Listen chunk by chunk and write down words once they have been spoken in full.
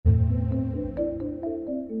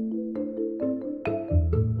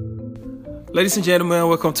Ladies and gentlemen,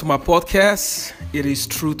 welcome to my podcast. It is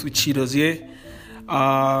Truth with Cheetos here.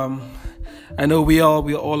 I know we're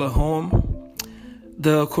all at home.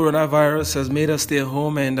 The coronavirus has made us stay at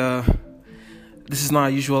home, and this is not our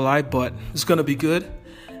usual life, but it's gonna be good.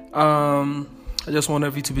 I just want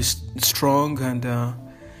everybody to be strong and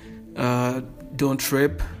don't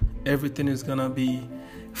trip. Everything is gonna be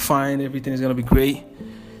fine. Everything is gonna be great.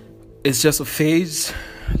 It's just a phase.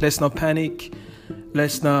 Let's not panic.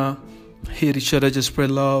 Let's not hate each other. Just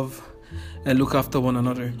spread love and look after one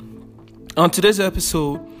another. On today's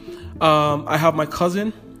episode, I have my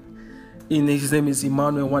cousin. His name is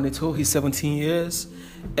Emmanuel Juanito. He's 17 years.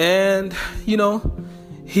 And,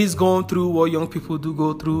 he's going through what young people do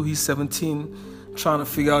go through. He's 17, trying to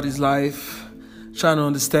figure out his life, trying to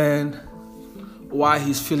understand why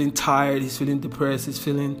he's feeling tired, he's feeling depressed, he's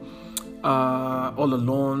feeling all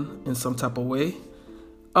alone in some type of way.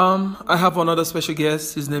 I have another special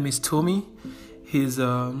guest. His name is Tommy. He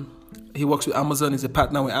works with Amazon. He's a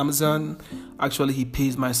partner with Amazon. Actually, he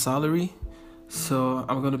pays my salary. So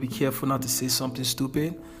I'm going to be careful not to say something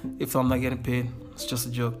stupid if I'm not getting paid. It's just a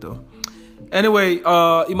joke, though. Anyway,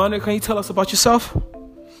 Emmanuel, can you tell us about yourself?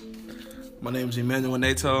 My name is Emmanuel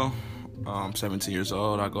Neto. I'm 17 years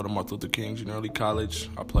old. I go to Martin Luther King Junior Early College.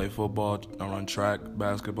 I play football. I run track,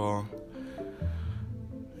 basketball.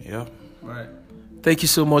 Yeah. All right. Thank you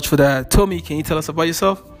so much for that. Tommy, can you tell us about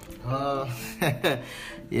yourself?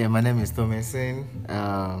 Yeah, my name is Tommy Singh.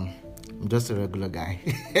 I'm just a regular guy.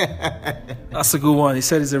 That's a good one. He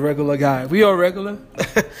said he's a regular guy. We are regular.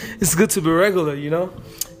 It's good to be regular,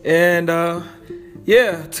 And,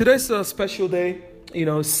 today's a special day.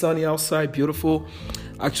 It's sunny outside, beautiful.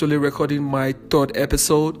 Actually recording my third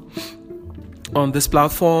episode on this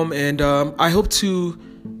platform. And I hope to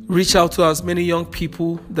reach out to as many young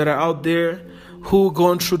people that are out there who are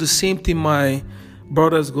going through the same thing my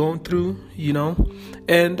brother's going through,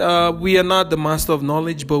 And we are not the master of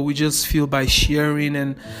knowledge, but we just feel by sharing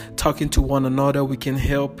and talking to one another, we can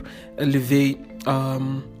help elevate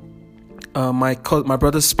my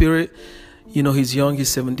brother's spirit. He's young, he's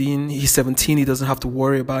 17, he doesn't have to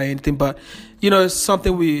worry about anything. But, it's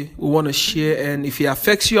something we want to share. And if it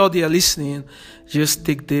affects you out there listening, just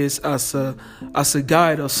take this as a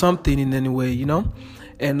guide or something in any way,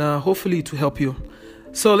 And hopefully it will help you.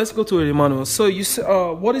 So let's go to it, Emmanuel. So you say,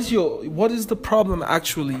 what is the problem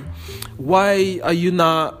actually? Why are you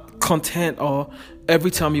not content, or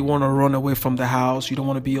every time you want to run away from the house, you don't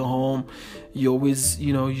want to be at home? You always,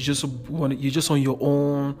 you're just on your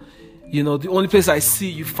own. The only place I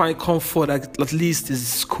see you find comfort at least is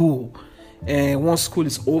school. And once school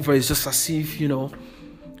is over, it's just as if,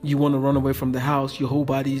 you want to run away from the house. Your whole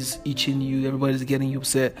body's itching you. Everybody's getting you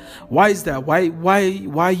upset. Why is that? Why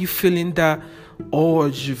are you feeling that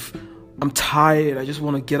urge of, I'm tired, I just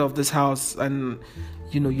want to get off this house, and,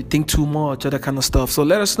 you think too much, other kind of stuff. So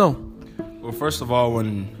let us know. Well, first of all,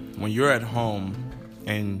 when you're at home,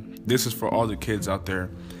 and this is for all the kids out there,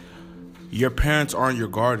 your parents aren't your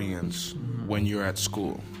guardians when you're at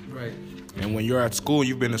school. Right. And when you're at school,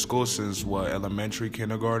 you've been in school since, elementary,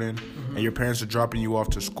 kindergarten, and your parents are dropping you off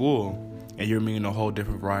to school, and you're meeting a whole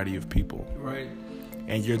different variety of people. Right.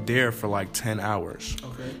 And you're there for like 10 hours.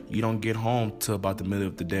 Okay. You don't get home till about the middle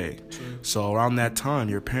of the day. True. So around that time,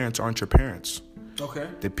 your parents aren't your parents. Okay.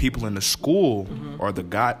 The people in the school or the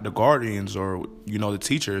guardians or, the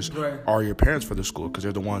teachers are your parents for the school, because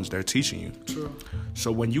they're the ones that are teaching you. True.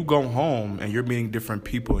 So when you go home and you're meeting different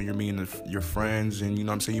people and you're meeting your friends and,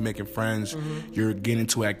 you're making friends, you're getting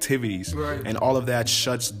into activities, and all of that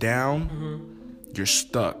shuts down, you're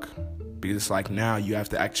stuck. Because it's like now you have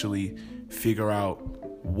to actually figure out,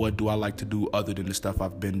 what do I like to do other than the stuff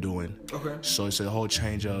I've been doing? Okay. So it's a whole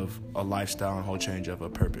change of a lifestyle and a whole change of a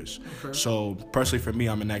purpose. Okay. So personally for me,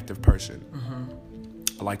 I'm an active person.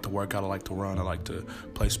 I like to work out, I like to run, I like to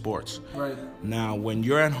play sports. Right. Now, when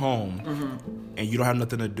you're at home and you don't have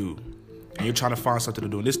nothing to do, and you're trying to find something to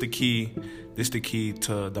do, and this is the key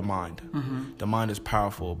to the mind. The mind is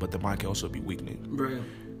powerful, but the mind can also be weakening. Right.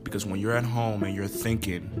 Because when you're at home and you're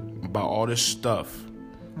thinking about all this stuff,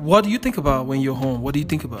 what do you think about when you're home? What do you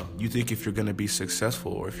think about? You think if you're going to be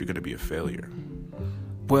successful or if you're going to be a failure.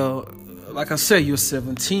 Well, like I said, you're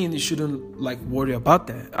 17. You shouldn't worry about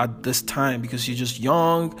that at this time because you're just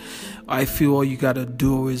young. I feel all you got to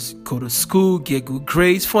do is go to school, get good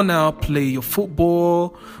grades for now, play your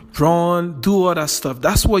football, run, do all that stuff.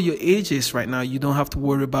 That's what your age is right now. You don't have to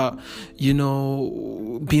worry about,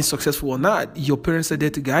 being successful or not. Your parents are there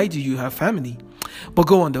to guide you. You have family. But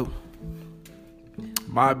go on, though.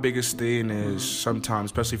 My biggest thing is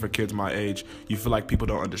sometimes, especially for kids my age, you feel like people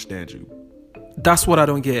don't understand you. That's what I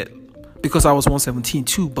don't get. because I was 117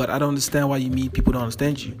 too, but I don't understand why you mean people don't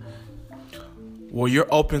understand you. Well, you're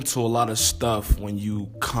open to a lot of stuff when you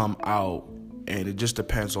come out, and it just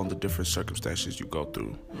depends on the different circumstances you go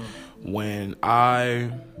through. When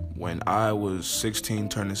I was 16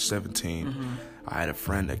 turning 17, I had a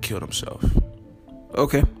friend that killed himself.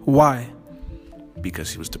 Okay, why?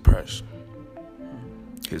 Because he was depressed.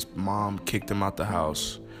 His mom kicked him out the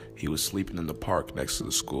house. He was sleeping in the park next to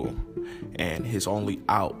the school, and his only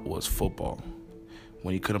out was football.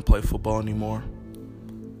 When he couldn't play football anymore,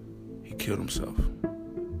 he killed himself.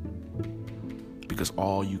 Because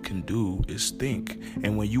all you can do is think.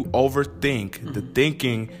 And when you overthink, the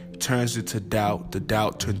thinking turns into doubt. The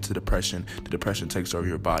doubt turns into depression. The depression takes over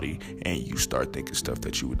your body, and you start thinking stuff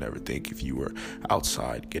that you would never think if you were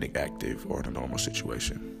outside getting active or in a normal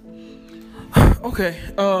situation. Okay,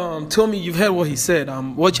 tell me, you've heard what he said.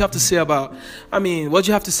 What you have to say about, what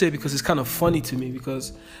you have to say, because it's kind of funny to me,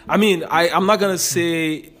 because, I'm not going to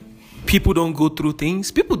say people don't go through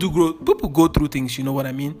things. People go through things, you know what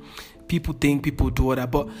I mean? People think, people do all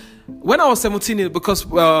that. But when I was 17, because,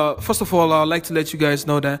 first of all, I'd like to let you guys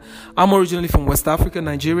know that I'm originally from West Africa,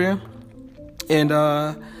 Nigeria. And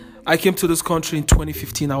I came to this country in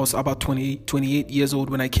 2015. I was about 28 years old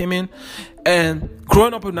when I came in. And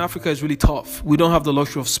growing up in Africa is really tough. We don't have the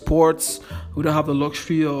luxury of sports. We don't have the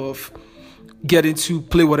luxury of getting to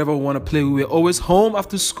play whatever we want to play. We were always home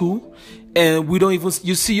after school. And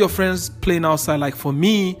you see your friends playing outside. Like for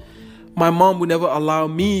me, my mom would never allow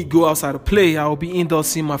me go outside to play. I would be indoors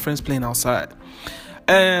seeing my friends playing outside.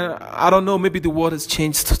 And I don't know, maybe the world has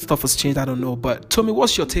changed, stuff has changed, I don't know. But tell me,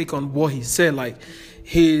 what's your take on what he said? Like,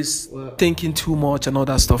 he's thinking too much and all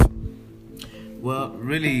that stuff. Well,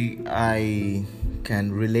 really, I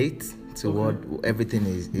can relate to what everything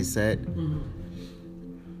he said.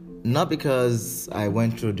 Not because I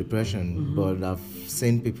went through depression, but I've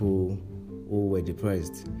seen people who were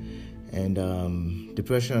depressed. And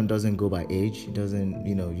depression doesn't go by age. It doesn't,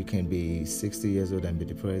 you can be 60 years old and be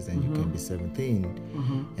depressed, and you can be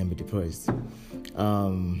 17 and be depressed.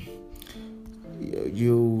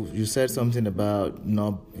 You said something about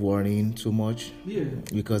not worrying too much. Yeah.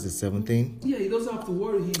 Because it's 17. Yeah, he doesn't have to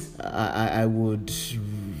worry. I would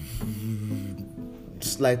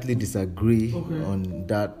slightly disagree on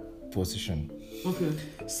that position. Okay.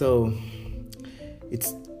 So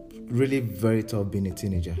it's really very tough being a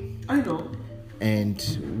teenager. I know. And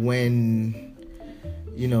when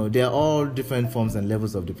there are all different forms and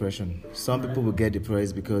levels of depression. Some people will get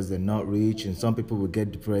depressed because they're not rich, and some people will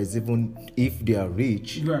get depressed even if they are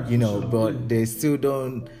rich, but they still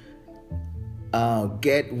don't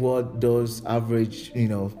get what those average,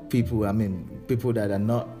 people that are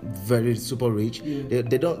not very super rich, they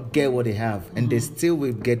don't get what they have, and they still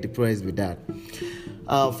will get depressed with that.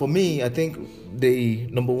 For me, I think the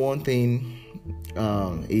number one thing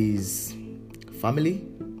is family.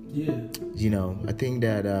 Yeah. I think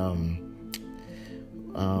that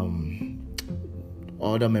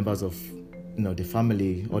other members of the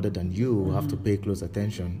family other than you have to pay close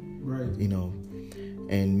attention. Right.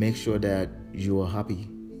 And make sure that you are happy.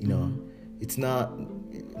 It's not.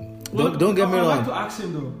 Don't get me wrong. I'd like to ask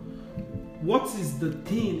him though. What is the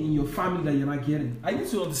thing in your family that you're not getting? I need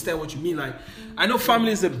to understand what you mean. Like, I know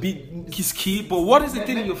family is a big key, but what is the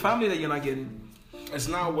thing in your family that you're not getting? It's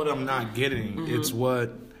not what I'm not getting. It's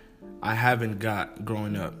what I haven't got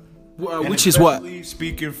growing up. Which is what?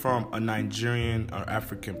 Speaking from a Nigerian or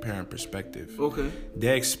African parent perspective. Okay.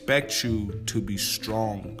 They expect you to be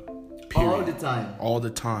strong. Period. All the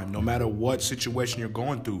time. No matter what situation you're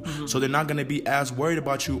going through. So they're not going to be as worried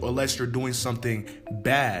about you unless you're doing something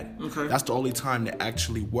bad. Okay. That's the only time they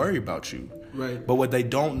actually worry about you. Right. But what they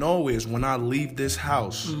don't know is when I leave this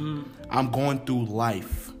house, I'm going through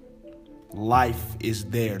life. Life is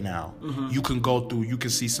there now. You can go through, you can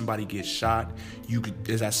see somebody get shot. You could,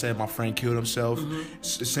 as I said, my friend killed himself.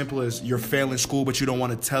 It's as simple as you're failing school, but you don't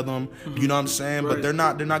want to tell them. You know what I'm saying? Right. But they're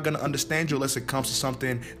not going to understand you unless it comes to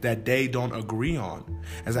something that they don't agree on.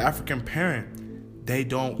 As an African parent, they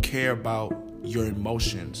don't care about your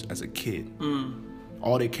emotions as a kid.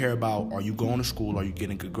 All they care about, are you going to school? Are you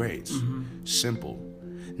getting good grades? Simple.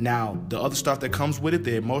 Now, the other stuff that comes with it,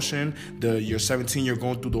 the emotion, you're 17, you're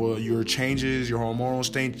going through your changes, your hormonal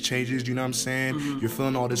changes, you know what I'm saying? You're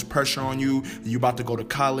feeling all this pressure on you. You're about to go to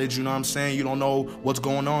college, you know what I'm saying? You don't know what's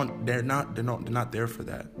going on. They're not there for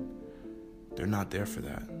that. They're not there for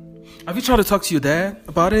that. Have you tried to talk to your dad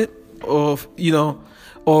about it? Or, talk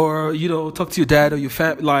to your dad or your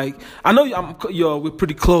family? Like, I know we're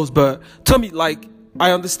pretty close, but tell me, like,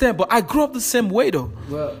 I understand, but I grew up the same way, though.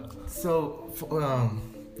 Well, so,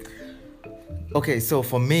 Okay, so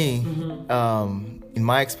for me, in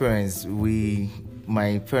my experience,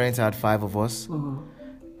 my parents had 5 of us,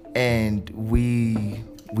 and we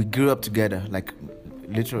grew up together, like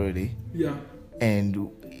literally. Yeah. And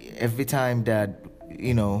every time that,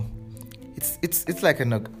 you know, it's like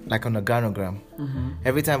an organogram.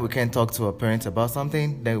 Every time we can't talk to our parents about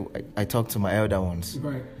something, then I talk to my elder ones.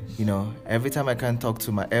 Right. You know, every time I can't talk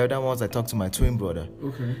to my elder ones, I talk to my twin brother.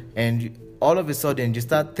 Okay. And all of a sudden, you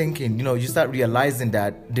start thinking, you know, you start realizing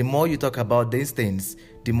that the more you talk about these things,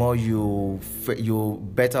 the more you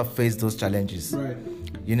better face those challenges. Right.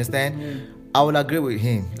 You understand? Yeah. I will agree with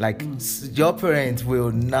him. Like, your parents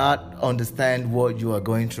will not understand what you are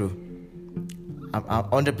going through. I'm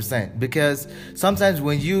 100%. Because sometimes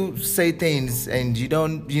when you say things and you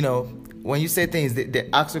don't, you know, when you say things, they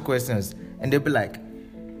ask you questions and they'll be like,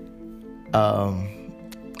 are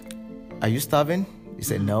you starving? You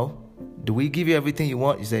say no. Do we give you everything you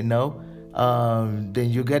want? You say no. Then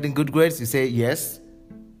you're getting good grades? You say yes.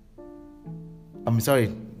 I'm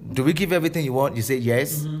sorry. Do we give everything you want? You say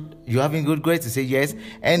yes. You're having good grades? You say yes.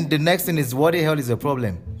 And the next thing is, what the hell is your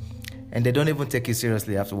problem? And they don't even take you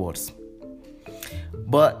seriously afterwards.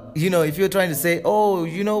 But, you know, if you're trying to say, oh,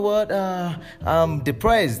 you know what, I'm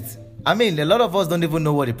depressed. I mean, a lot of us don't even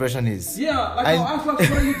know what depression is. Yeah, like,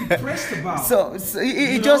 what are you depressed about? So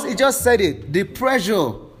it just said it. The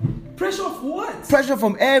pressure. Pressure of what? Pressure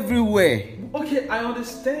from everywhere. Okay, I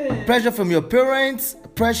understand. Pressure from your parents.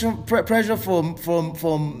 Pressure from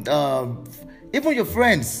even your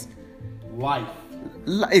friends. Life.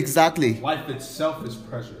 Exactly. Life itself is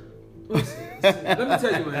pressure. Let me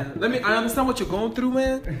tell you, man. I understand what you're going through,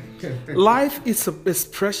 man. Life is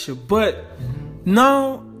pressure, but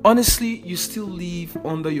now, honestly, you still live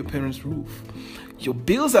under your parents' roof. Your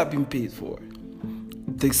bills have been paid for.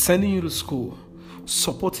 They're sending you to school,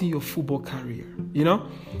 supporting your football career, you know,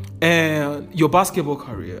 and your basketball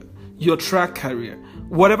career, your track career,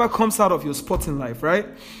 whatever comes out of your sporting life, right?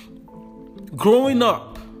 Growing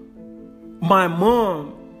up, my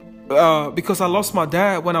mom, because I lost my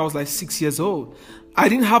dad when I was like 6 years old, I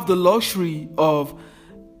didn't have the luxury of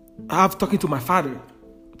talking to my father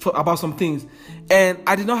about some things, and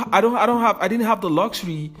I didn't have the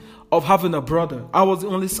luxury of having a brother. I'm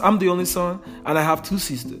the only son, and I have 2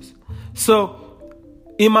 sisters. So,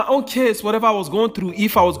 in my own case, whatever I was going through,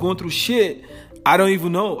 if I was going through shit, I don't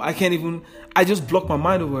even know. I just block my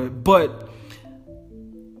mind over it. But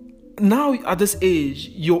now at this age,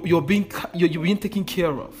 you're being taken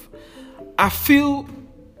care of. I feel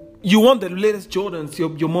you want the latest Jordans,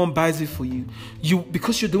 your mom buys it for you.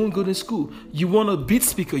 Because you're doing good in school. You want a beat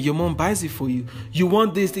speaker, your mom buys it for you. You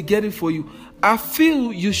want this, they get it for you. I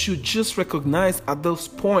feel you should just recognize at this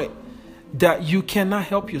point that you cannot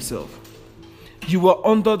help yourself. You are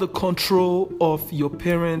under the control of your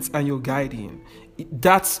parents and your guardian.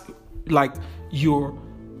 That's like your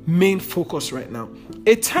main focus right now.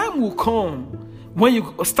 A time will come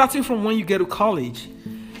starting from when you get to college,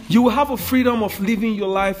 you will have a freedom of living your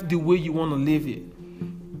life the way you want to live it.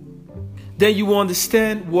 Then you will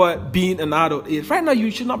understand what being an adult is. Right now, you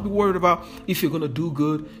should not be worried about if you're going to do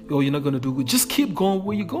good or you're not going to do good. Just keep going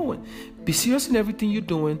where you're going. Be serious in everything you're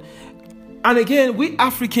doing. And again, we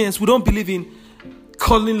Africans, we don't believe in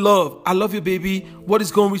calling love. I love you, baby. What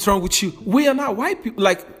is wrong with you? We are not white people.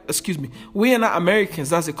 We are not Americans.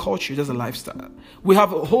 That's a culture. That's a lifestyle. We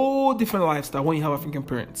have a whole different lifestyle when you have African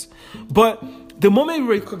parents. But the moment you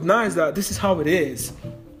recognize that this is how it is,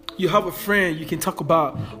 you have a friend you can talk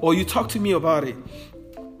about, or you talk to me about it.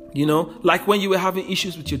 You know, like when you were having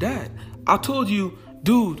issues with your dad. I told you,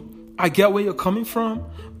 dude, I get where you're coming from,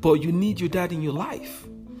 but you need your dad in your life.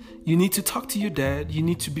 You need to talk to your dad. You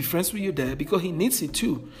need to be friends with your dad because he needs it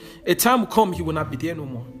too. A time will come he will not be there no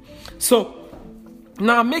more. So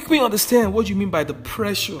now make me understand what you mean by the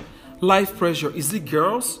pressure, life pressure. Is it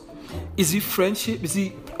girls? Is it friendship? Is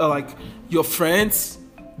it like your friends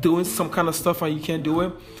doing some kind of stuff and you can't do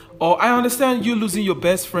it? Or I understand you losing your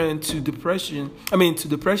best friend to depression.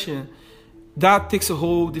 That takes a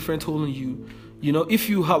whole different toll on you. You know, if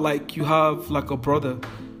you have a brother,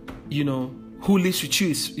 you know, who lives with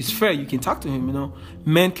you, is fair. You can talk to him, you know.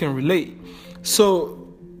 Men can relate.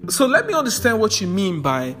 So let me understand what you mean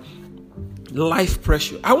by life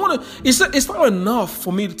pressure. It's not enough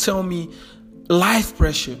for me to tell me life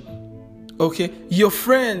pressure. Okay? Your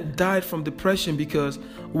friend died from depression because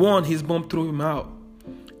 1, his mom threw him out.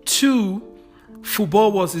 2,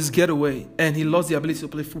 football was his getaway and he lost the ability to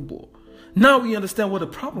play football. Now we understand what the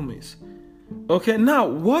problem is. Okay? Now,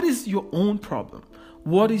 what is your own problem?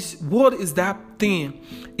 What is that thing?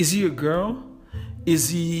 Is he a girl? Is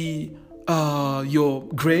he your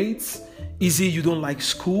grades? Is he you don't like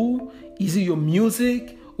school? Is it your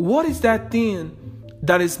music? What is that thing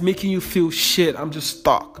that is making you feel shit? I'm just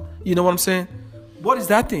stuck. You know what I'm saying? What is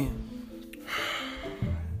that thing?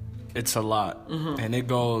 It's a lot, and it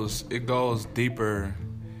goes deeper.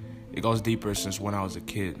 It goes deeper since when I was a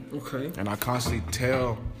kid. Okay. And I constantly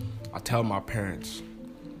tell my parents,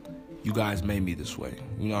 you guys made me this way.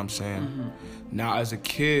 You know what I'm saying? Now, as a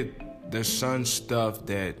kid, there's some stuff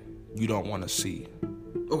that you don't want to see.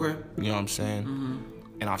 Okay. You know what I'm saying?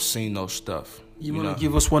 And I've seen those stuff. You want to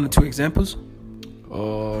give us 1 or 2 examples?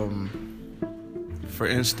 For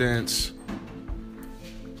instance,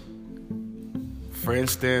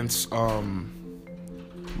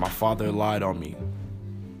 my father lied on me.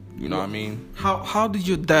 You know what I mean? How did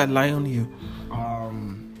your dad lie on you?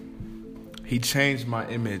 He changed my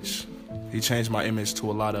image. He changed my image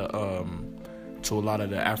to a lot of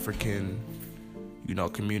the African,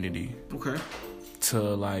 community. Okay. To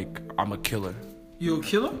like, I'm a killer. You're a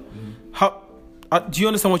killer? How? Do you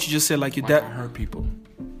understand what you just said? Like your Like dad I hurt people.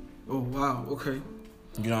 Oh wow. Okay.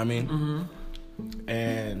 You know what I mean?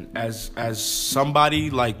 And as somebody,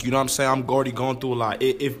 like, you know what I'm saying, I'm already going through a lot.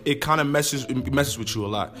 It kind of messes with you a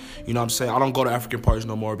lot. You know what I'm saying? I don't go to African parties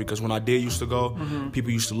no more because when I did used to go,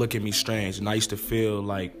 people used to look at me strange, and I used to feel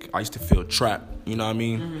trapped. You know what I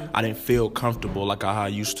mean? I didn't feel comfortable like how I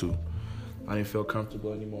used to. I didn't feel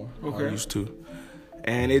comfortable anymore. Okay. I used to.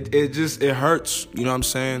 And it hurts. You know what I'm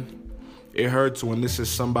saying? It hurts when this is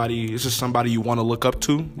somebody you want to look up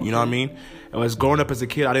to. You know what I mean? And as growing up as a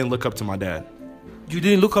kid, I didn't look up to my dad. You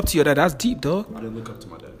didn't look up to your dad. That's deep, dog. I didn't look up to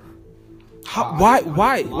my dad.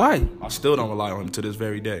 Why? I still don't rely on him to this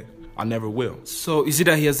very day. I never will. So is it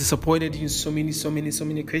that he has disappointed you in so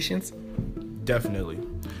many occasions? Definitely.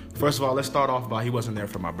 First of all, let's start off by he wasn't there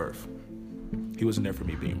for my birth. He wasn't there for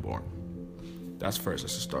me being born. That's first.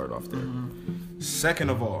 Let's just start off there. Second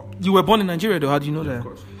of all, you were born in Nigeria, though. How do you know that? Of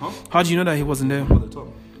course. Huh? How do you know that he wasn't there? My mother told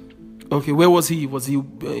me. Okay, where was he? Was he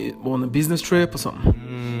on a business trip or something?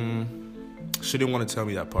 She didn't want to tell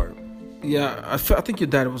me that part. Yeah, I think your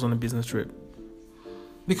dad was on a business trip.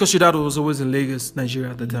 Because your dad was always in Lagos,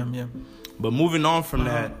 Nigeria at the time, yeah. But moving on from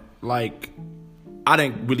that, like, I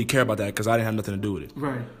didn't really care about that because I didn't have nothing to do with it.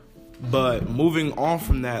 Right. But moving on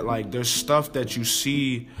from that, like, there's stuff that you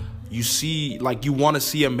see, like, you want to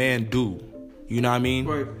see a man do. You know what I mean?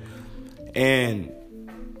 Right. And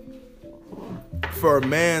for a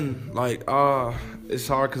man, like, it's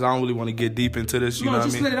hard because I don't really want to get deep into this. You know what I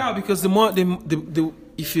mean? Just let it out because the more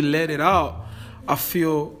if you let it out, I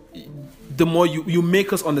feel the more you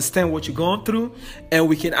make us understand what you're going through, and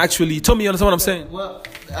we can actually tell me. You understand what I'm saying? Well,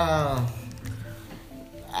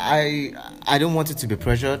 I don't want it to be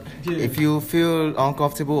pressured. Yeah. If you feel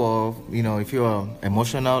uncomfortable or if you're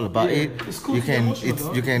emotional about it, it's cool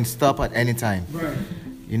you can stop at any time. Right.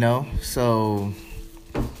 So,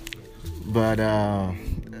 but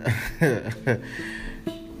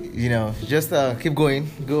just keep going.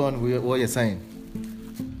 Go on with what you're saying.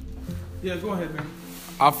 Yeah, go ahead, man.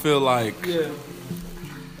 I feel like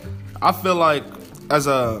as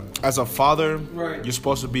a father, right, you're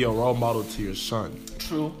supposed to be a role model to your son.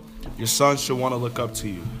 True. Your son should want to look up to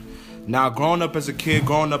you. Now, growing up as a kid,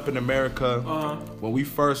 growing up in America, when we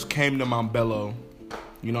first came to Montbello,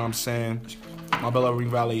 you know what I'm saying? Montbello Ring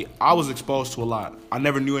Valley, I was exposed to a lot. I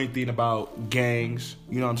never knew anything about gangs,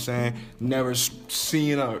 you know what I'm saying? Never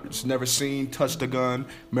seen, touched a gun,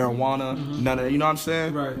 marijuana, none of that, you know what I'm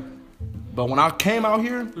saying? Right. But when I came out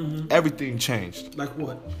here, everything changed. Like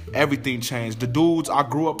what? Everything changed. The dudes I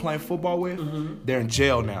grew up playing football with, they're in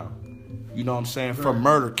jail now. You know what I'm saying? Right. For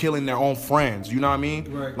murder, killing their own friends. You know what I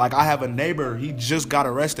mean? Right. Like, I have a neighbor, he just got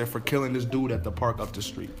arrested for killing this dude at the park up the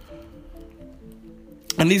street.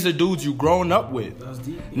 And these are dudes you growing up with. That's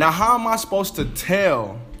deep. Now, how am I supposed to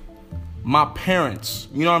tell my parents,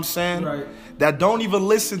 you know what I'm saying? Right. That don't even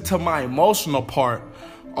listen to my emotional part.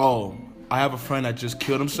 Oh, I have a friend that just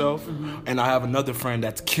killed himself, and I have another friend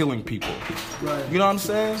that's killing people. Right. You know what I'm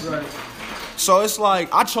saying? Right. So it's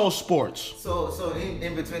like, I chose sports. So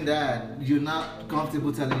in between that, you're not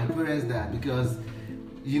comfortable telling your parents that because,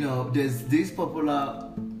 there's this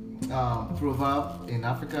popular proverb in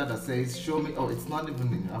Africa that says, show me, it's not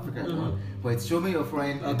even in Africa, but it's show me your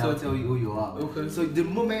friend and I'll tell you who you are. Okay. So the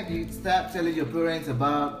moment you start telling your parents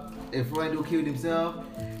about a friend who killed himself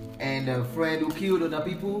and a friend who killed other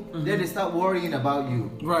people, then they start worrying about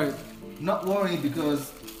you. Right. Not worrying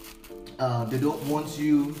because they don't want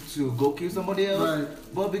you to go kill somebody else, right,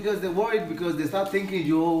 but because they're worried because they start thinking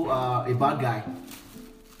you are a bad guy.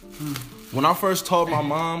 When I first told my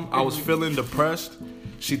mom I was feeling depressed,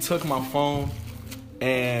 she took my phone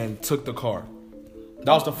and took the car.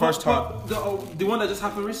 That was the first time. The one that just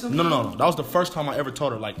happened recently? No. That was the first time I ever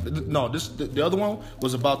told her. Like, no, the other one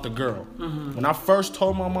was about the girl. Mm-hmm. When I first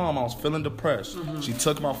told my mom I was feeling depressed, she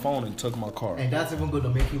took my phone and took my car. And that's even going to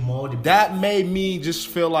make you more depressed. That made me just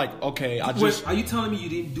feel like, okay, Wait, are you telling me you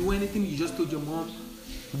didn't do anything? You just told your mom?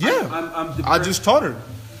 Yeah. I'm depressed. I just told her.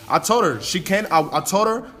 I told her. She can't. I told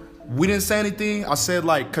her. We didn't say anything. I said,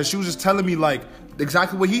 like, because she was just telling me, like,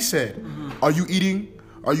 exactly what he said. Mm-hmm. Are you eating?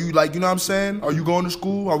 Are you, like, you know what I'm saying? Are you going to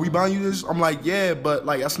school? Are we buying you this? I'm like, yeah, but,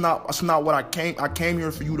 like, that's not what I came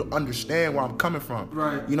here for you to understand where I'm coming from.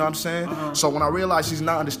 Right. You know what I'm saying? Uh-huh. So when I realized she's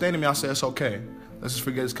not understanding me, I said, it's okay. Let's just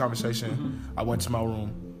forget this conversation. Mm-hmm. I went to my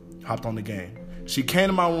room, hopped on the game. She came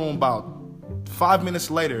to my room about 5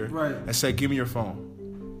 minutes later and said, give me your phone.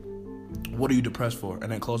 What are you depressed for?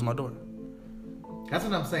 And then closed my door. That's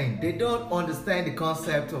what I'm saying. They don't understand the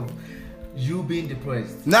concept of you being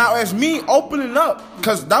depressed. Now, as me opening up,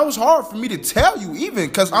 because that was hard for me to tell you even,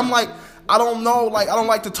 because I'm like, I don't know, like, I don't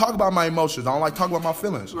like to talk about my emotions. I don't like to talk about my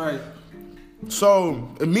feelings. Right.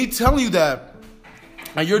 So, me telling you that,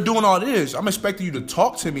 and you're doing all this, I'm expecting you to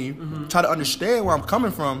talk to me, try to understand where I'm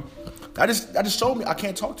coming from. That just showed me I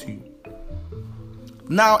can't talk to you.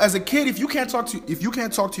 Now, as a kid, if you can't talk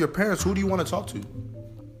to your parents, who do you want to talk to?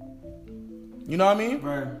 You know what I mean?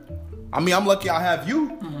 Right. I mean, I'm lucky I have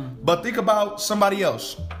you, but think about somebody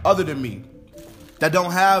else other than me that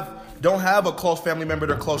don't have a close family member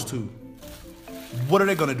they're close to. What are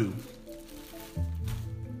they gonna do?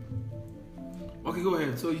 Okay, go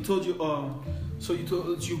ahead. So you told you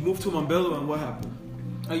moved to Montbello, and what happened?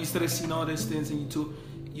 And you started seeing all these things, and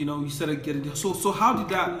you started getting. So how did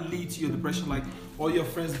that lead to your depression? Like all your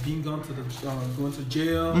friends being gone to going to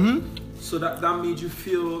jail. Mm-hmm. So that made you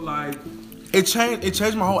feel like. It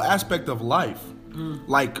changed my whole aspect of life.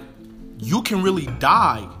 Like, you can really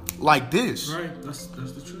die like this. Right, that's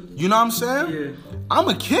the truth. You know what I'm saying? Yeah. I'm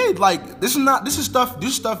a kid. Like, this is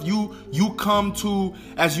stuff you come to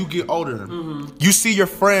as you get older. Mm-hmm. You see your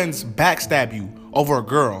friends backstab you over a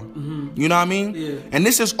girl. Mm-hmm. You know what I mean? Yeah. And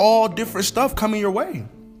this is all different stuff coming your way.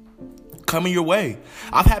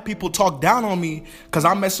 I've had people talk down on me because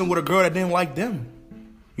I'm messing with a girl that didn't like them.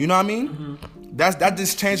 You know what I mean? Mm-hmm. That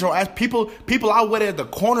just changed your ass. People I waited at the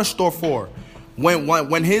corner store for. When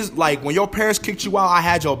your parents kicked you out, I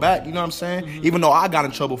had your back. You know what I'm saying? Mm-hmm. Even though I got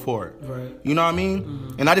in trouble for it. Right. You know what I mean?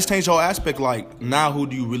 Mm-hmm. And I just changed your aspect. Like, now who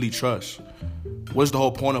do you really trust? What's the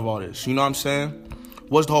whole point of all this? You know what I'm saying?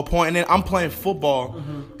 What's the whole point? And then I'm playing football,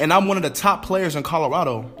 and I'm one of the top players in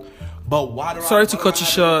Colorado. But why do Sorry to cut you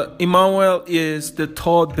short. Emmanuel is the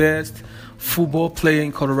third best football player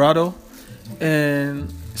in Colorado,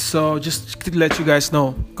 and so just to let you guys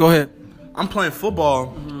know. Go ahead. I'm playing football.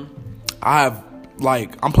 Mm-hmm.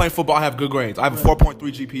 I'm playing football. I have good grades. I have a 4.3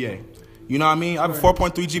 GPA. You know what I mean? I have a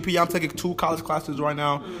 4.3 GPA. I'm taking 2 college classes right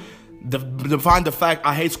now. Define the fact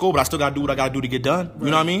I hate school, but I still gotta do what I gotta do to get done. You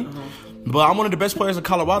know what I mean? But I'm one of the best players in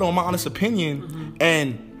Colorado, in my honest opinion.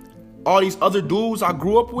 And all these other dudes I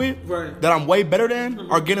grew up with that I'm way better than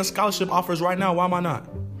are getting scholarship offers right now. Why am I not?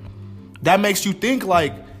 That makes you think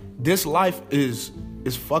like this life is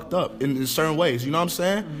fucked up in certain ways. You know what I'm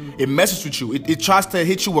saying? It messes with you. It tries to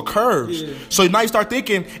hit you with curves. Yeah. So now you start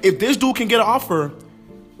thinking, if this dude can get an offer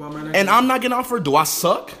and I'm not getting an offer, do I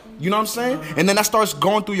suck? You know what I'm saying? And then that starts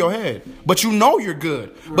going through your head. But you know you're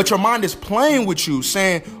good. But your mind is playing with you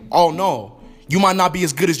saying, oh no, you might not be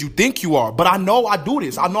as good as you think you are. But I know I do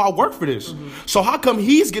this. I know I work for this. So how come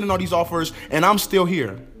he's getting all these offers and I'm still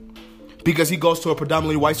here? Because he goes to a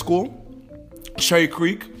predominantly white school, Cherry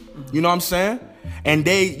Creek. You know what I'm saying? And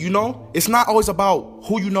they, it's not always about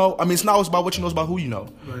who you know. I mean, it's not always about what you know, it's about who you know.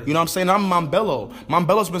 Right. You know what I'm saying? I'm Montbello.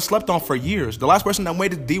 Montbello's been slept on for years. The last person that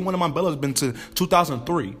made it D1 in Montbello has been to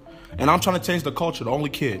 2003. And I'm trying to change the culture, the only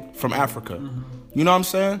kid from Africa. You know what I'm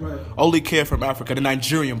saying? Right. Only kid from Africa, the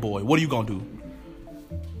Nigerian boy. What are you going to do?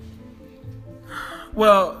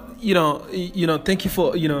 Well, thank you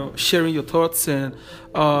for, sharing your thoughts. And,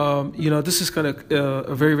 this is kind of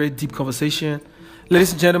a very, very deep conversation.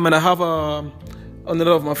 Ladies and gentlemen, I have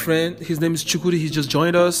another of my friend. His name is Chukudi. He just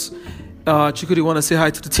joined us. Chukudi, want to say hi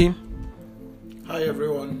to the team? Hi,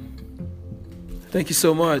 everyone. Thank you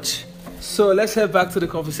so much. So let's head back to the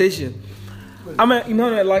conversation. I mean,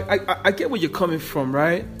 I get where you're coming from,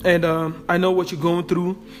 right? And I know what you're going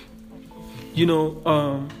through.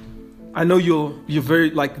 I know you're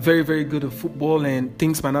very, very, very good at football, and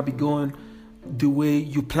things might not be going the way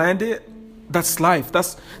you planned it. That's life.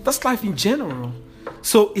 That's life in general.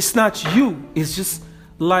 So it's not you. It's just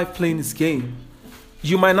life playing this game.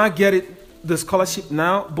 You might not get the scholarship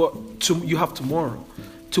now, but you have tomorrow.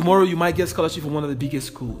 Tomorrow you might get scholarship from one of the biggest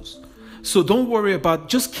schools. So don't worry about,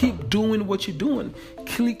 just keep doing what you're doing.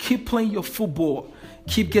 Keep playing your football.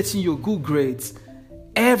 Keep getting your good grades.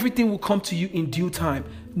 Everything will come to you in due time.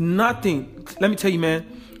 Nothing. Let me tell you, man,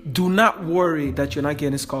 do not worry that you're not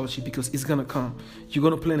getting a scholarship, because it's going to come. You're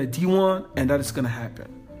going to play in a D1 and that is going to happen.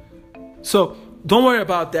 So don't worry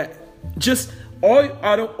about that. Just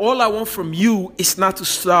all I want from you is not to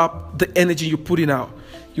stop the energy you're putting out.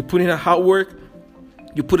 You're putting out hard work.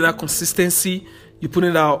 You're putting out consistency. You're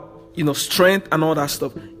putting out, strength and all that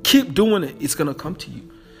stuff. Keep doing it. It's going to come to you.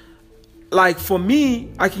 Like for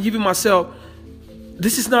me, I can give it myself,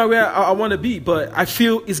 this is not where I want to be, but I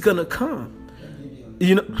feel it's going to come.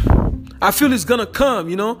 I feel it's going to come,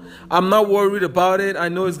 I'm not worried about it. I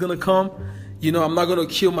know it's going to come. I'm not going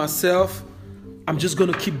to kill myself. I'm just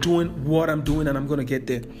going to keep doing what I'm doing and I'm going to get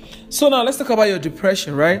there. So now let's talk about your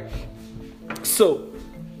depression, right? So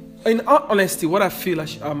in all honesty, what I feel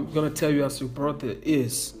I'm going to tell you as your brother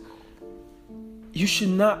is, you should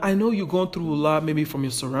not, I know you're going through a lot maybe from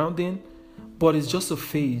your surrounding, but it's just a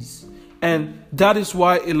phase. And that is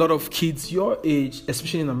why a lot of kids your age,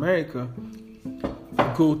 especially in America,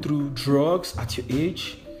 go through drugs at your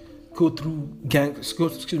age, go through gang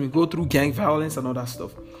violence and all that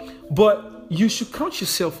stuff. But you should count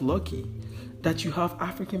yourself lucky that you have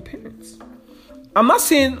African parents. I'm not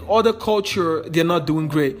saying other culture, they're not doing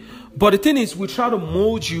great. But the thing is, we try to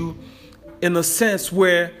mold you in a sense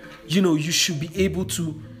where, you should be able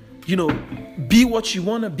to, be what you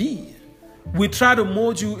want to be. We try to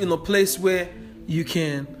mold you in a place where you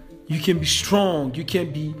can be strong, you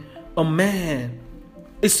can be a man.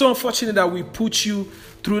 It's so unfortunate that we put you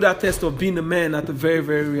through that test of being a man at a very,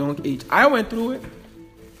 very young age. I went through it.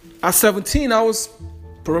 At 17, I was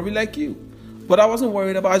probably like you. But I wasn't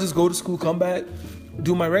worried about it. I just go to school, come back,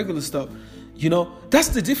 do my regular stuff. That's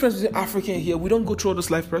the difference between African here. We don't go through all this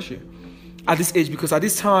life pressure at this age, because at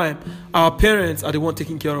this time, our parents are the one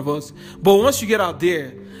taking care of us. But once you get out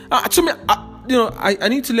there, to me, I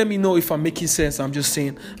need to let me know if I'm making sense. I'm just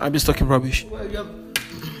talking rubbish. Well,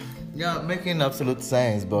 you're making absolute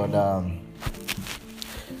sense, but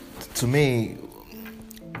to me,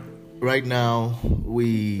 right now,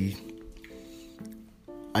 we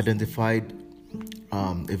identified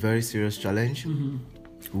a very serious challenge,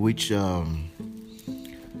 which I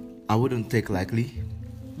wouldn't take lightly.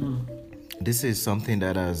 This is something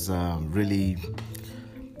that has really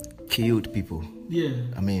killed people. Yeah.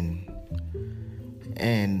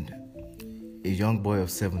 And a young boy of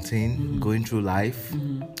 17 going through life,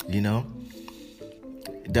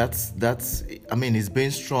 that's he's been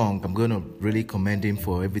strong. I'm going to really commend him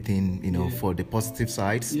for everything, for the positive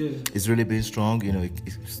sides. Yeah. It's really been strong,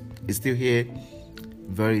 he's still here,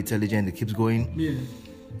 very intelligent, it keeps going. Yeah.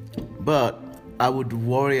 But I would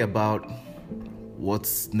worry about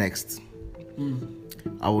what's next.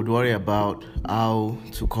 I would worry about how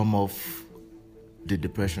to come off the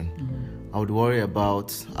depression. I would worry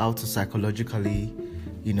about how to psychologically,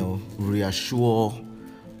 reassure,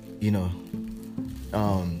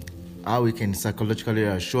 how he can psychologically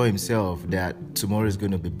reassure himself that tomorrow is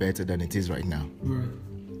going to be better than it is right now. Right.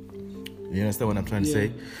 You understand what I'm trying to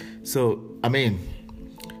say? So,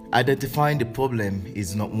 identifying the problem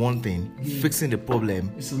is not one thing. Yeah. Fixing the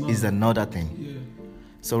problem is another thing. Yeah.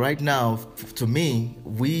 So right now, to me,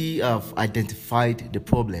 we have identified the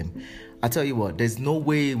problem. I tell you what, there's no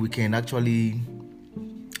way we can actually,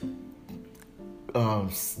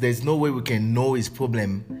 there's no way we can know his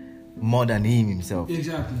problem more than him himself.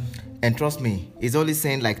 Exactly. And trust me, he's only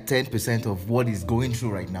saying like 10% of what he's going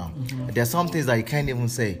through right now. There's some things that he can't even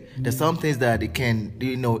say. There's some things that he can,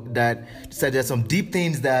 there's some deep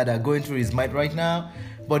things that are going through his mind right now.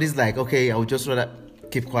 But it's like, okay, I would just rather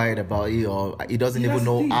keep quiet about it, or he doesn't even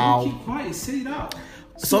know how. Keep quiet, say it out.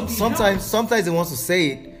 Sometimes he wants to say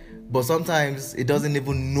it, but sometimes he doesn't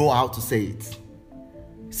even know how to say it.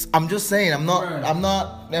 I'm just saying, I'm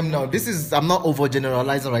not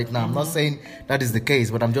overgeneralizing right now. I'm not saying that is the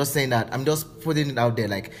case, but I'm just saying that I'm just putting it out there.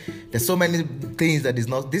 Like, there's so many things that is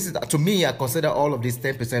not. This is, to me, I consider all of this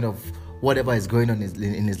 10% of whatever is going on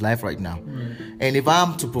in his life right now. Right. And if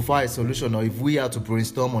I'm to provide a solution, or if we are to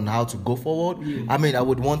brainstorm on how to go forward, I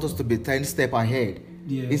would want us to be 10 steps ahead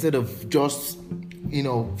instead of just,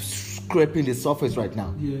 scraping the surface right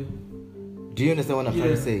now. Yeah. Do you understand what I'm trying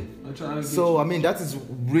to say? So, that is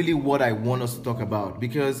really what I want us to talk about,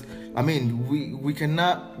 because, we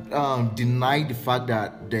cannot deny the fact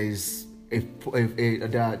that there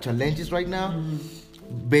are challenges right now,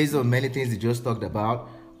 based on many things we just talked about.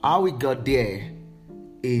 How we got there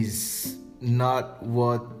is not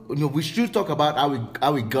what, we should talk about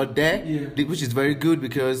how we got there, which is very good,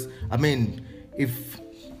 because, if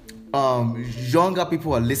younger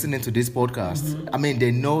people are listening to this podcast, I mean,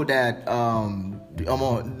 they know that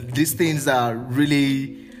these things are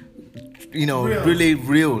really, really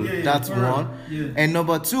real. That's one. Yeah. And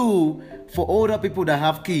number two, for older people that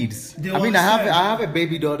have kids, I have a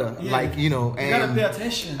baby daughter, and you gotta pay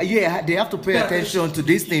attention. Yeah, they have to pay attention to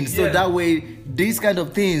these things, so that way these kind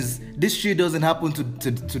of things, this shit doesn't happen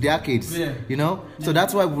to their kids. So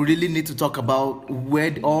that's why we really need to talk about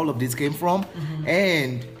where all of this came from,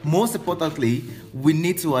 and most importantly, we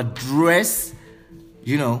need to address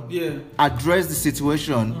the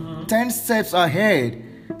situation 10 steps ahead,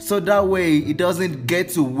 so that way it doesn't get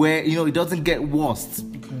to where it doesn't get worse.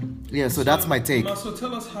 Yeah, so that's my take. So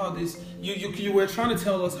tell us how this, you were trying to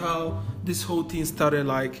tell us how this whole thing started,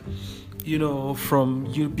 like, from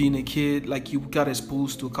you being a kid, like you got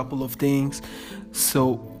exposed to a couple of things.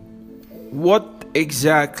 So what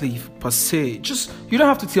exactly per se, just, you don't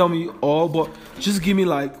have to tell me all, but just give me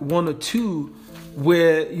like one or two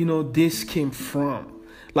where, this came from.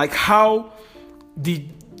 Like how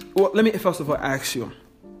let me first of all ask you,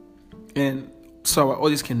 and so our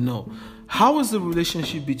audience can know, how is the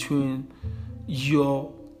relationship between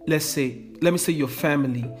your, let me say your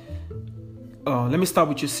family? Let me start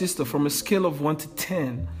with your sister. From a scale of 1 to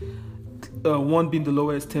 10, 1 being the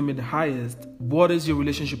lowest, 10 being the highest, what is your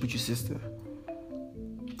relationship with your sister?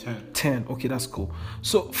 10. Okay, that's cool.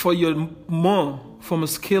 So for your mom, from a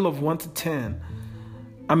scale of 1 to 10,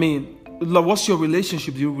 I mean, what's your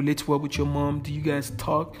relationship? Do you relate well with your mom? Do you guys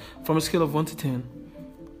talk? From a scale of 1 to 10?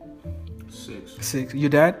 6. Your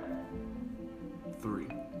dad? 3.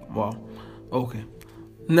 Wow. Okay.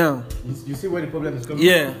 Now, you see where the problem is coming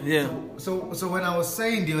from? Yeah. So when I was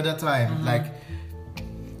saying the other time, like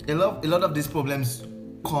a lot of these problems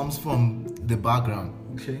comes from the background.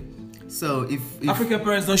 Okay. So if African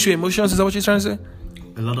parents don't show emotions, is that what you're trying to say?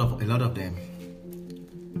 A lot of them.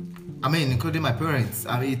 I mean, including my parents.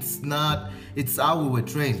 I mean, it's how we were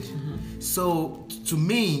trained. So to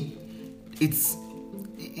me, it's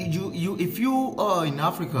you if you are in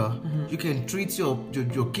Africa, you can treat your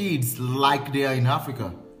kids like they are in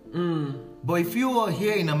Africa. But if you are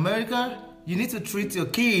here in America, you need to treat your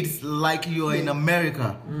kids like you are in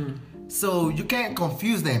America. So you can't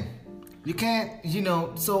confuse them. You can't,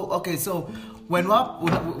 So okay, so when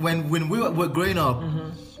we were growing up,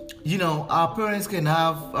 our parents can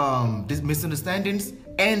have these misunderstandings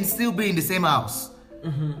and still be in the same house.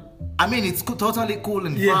 I mean, it's totally cool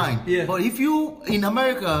and fine. Yeah. But if you, in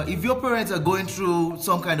America, if your parents are going through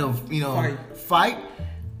some kind of, fight,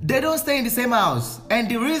 they don't stay in the same house. And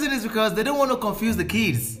the reason is because they don't want to confuse the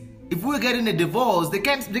kids. If we're getting a divorce, we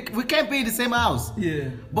can't be in the same house. Yeah.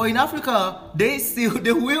 But in Africa, they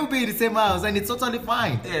will be in the same house, and it's totally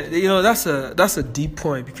fine. Yeah, that's a deep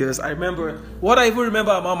point, because I remember what I even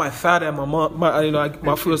remember about my father and my mom.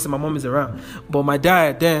 My first and my mom is around, but my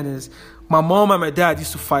dad then is. My mom and my dad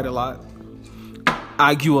used to fight a lot,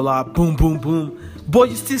 argue a lot, boom, boom, boom. But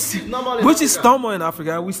you still see, which is normal in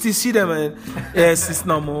Africa. We still see them, and yes, it's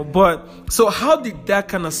normal. But so, how did that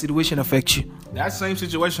kind of situation affect you? That same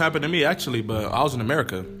situation happened to me actually, but I was in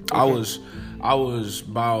America. Okay. I was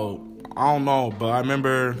about, I don't know, but I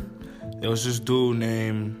remember there was this dude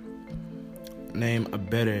named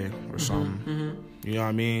Abede or something. You know what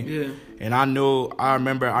I mean? Yeah. And I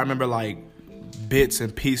remember like bits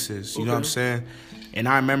and pieces, you know what I'm saying? And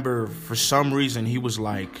I remember for some reason he was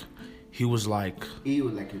like evil,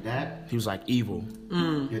 like your dad? He was like evil.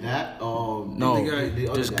 Your dad? Oh no,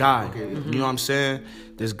 this guy. Okay. You know what I'm saying?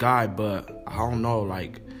 This guy, but I don't know,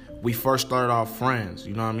 like we first started off friends,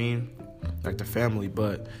 you know what I mean? Like the family,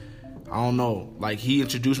 but I don't know. Like he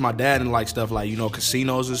introduced my dad in like stuff like,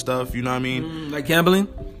 casinos and stuff, you know what I mean? Like gambling?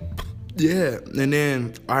 Yeah. And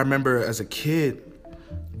then I remember as a kid,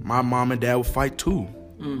 my mom and dad would fight too.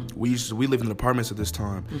 We lived in apartments at this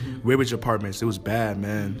time. Rich apartments. It was bad,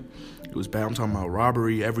 man. It was bad. I'm talking about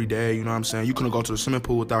robbery every day, you know what I'm saying? You couldn't go to the swimming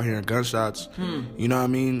pool without hearing gunshots. You know what I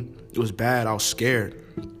mean? It was bad. I was scared.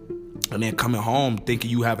 And then coming home thinking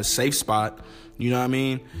you have a safe spot, you know what I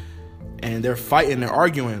mean? And they're fighting, they're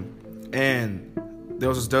arguing. And there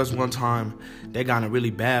was one time they got in a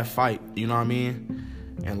really bad fight, you know what I mean?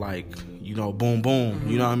 And like, boom, boom,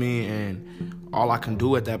 you know what I mean? And all I can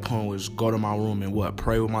do at that point was go to my room and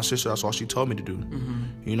pray with my sister. That's all she told me to do.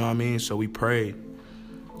 You know what I mean? So we prayed.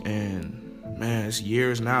 And man, it's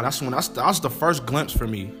years now. That was the first glimpse for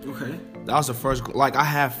me. Okay. That was the first, like I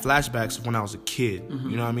have flashbacks of when I was a kid.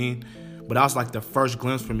 You know what I mean? But that was like the first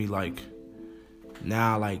glimpse for me, like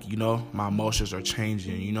now, like, my emotions are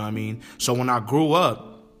changing, you know what I mean? So when I grew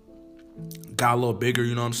up, got a little bigger,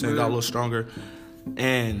 you know what I'm saying? Got a little stronger.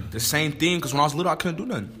 And the same thing, because when I was little, I couldn't do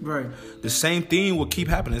nothing. Right. The same thing will keep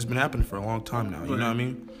happening. It's been happening for a long time now. You Right. know what I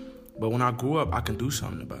mean? But when I grew up, I can do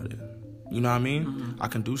something about it. You know what I mean? Mm-hmm. I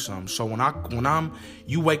can do something. So when I'm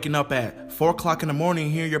you waking up at 4:00 in the morning,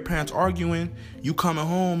 hearing your parents arguing, you coming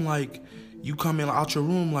home like. You come in out your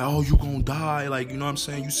room like, oh, you gonna die. Like, you know what I'm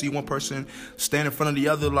saying? You see one person stand in front of the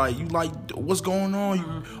other like, you like, what's going on?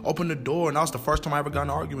 You open the door, and that was the first time I ever got in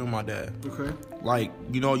an argument with my dad. Okay. Like,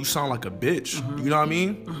 you know, you sound like a bitch. You know what I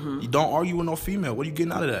mean? You don't argue with no female. What are you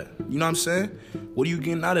getting out of that? You know what I'm saying? What are you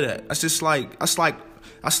getting out of that?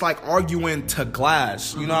 That's like arguing to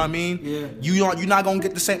glass. You know what I mean? Yeah. You're not gonna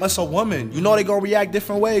get the same as a woman. You know they gonna react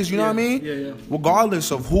different ways. You know what I mean? Yeah. Regardless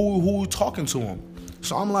of who talking to them.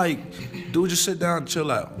 So I'm like, dude, just sit down and chill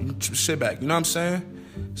out. Sit back. You know what I'm saying?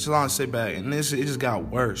 Sit down and sit back. And it just got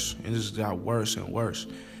worse. It just got worse and worse.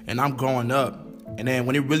 And I'm growing up. And then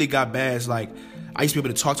when it really got bad, it's like, I used to be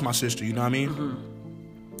able to talk to my sister, you know what I mean?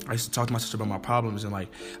 I used to talk to my sister about my problems, and like,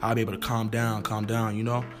 I'd be able to calm down, you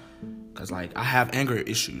know? Because like, I have anger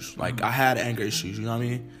issues. Like, I had anger issues, you know what I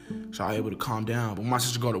mean? So I was able to calm down. But when my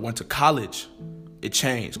sister went to college, it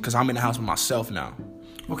changed. Because I'm in the house with myself now.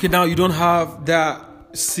 Okay, now you don't have that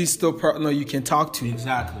sister partner you can talk to.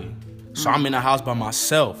 Exactly. So I'm in the house by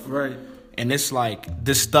myself. Right. And it's like,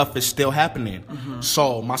 this stuff is still happening.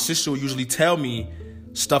 So my sister would usually tell me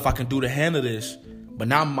stuff I can do to handle this. But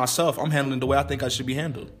now myself, I'm handling the way I think I should be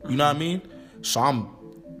handled. You know what I mean? So I'm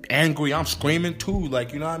angry. I'm screaming too.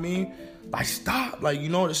 Like, you know what I mean? Like, stop. Like, you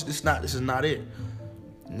know, this is not it.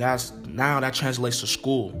 Now that translates to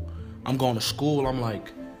school. I'm going to school. I'm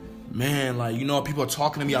like, man, like, you know, people are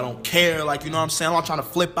talking to me, I don't care, like, you know what I'm saying, I'm not trying to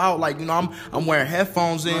flip out, like, you know, I'm wearing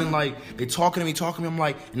headphones in, like, they talking to me, I'm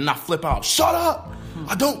like, and I flip out, shut up,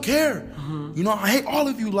 I don't care, you know, I hate all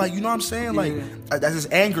of you, like, you know what I'm saying, like, that's this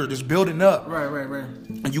anger that's building up, Right,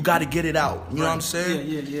 and you gotta get it out, you know what I'm saying,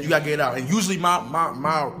 Yeah. you gotta get it out, and usually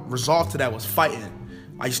my resolve to that was fighting.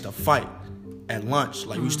 I used to fight at lunch,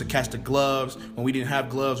 like, we used to catch the gloves, when we didn't have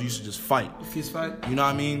gloves, we used to just fight, Fist fight. you know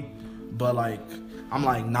what I mean, but, like, I'm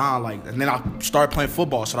like, nah, like, and then I started playing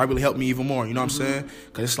football, so that really helped me even more, you know what I'm saying?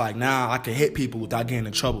 Because it's like, now I can hit people without getting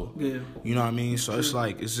in trouble. Yeah. You know what I mean? So it's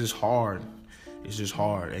like, it's just hard. It's just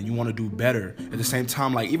hard. And you want to do better. At the same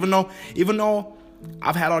time, like, even though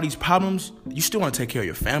I've had all these problems, you still want to take care of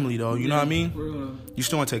your family, though. You know what I mean? You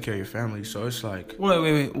still want to take care of your family. So it's like...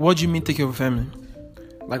 Wait. What do you mean take care of your family?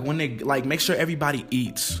 Like, when they, like, make sure everybody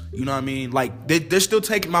eats. You know what I mean? Like, they're still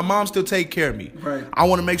taking... My mom still take care of me. Right. I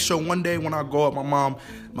want to make sure one day when I grow up,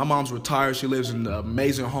 my mom's retired. She lives in an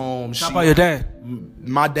amazing home. How about your dad?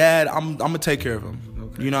 My dad, I'm going to take care of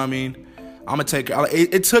him. Okay. You know what I mean? I'm going to take care.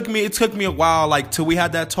 It took me a while, like, till we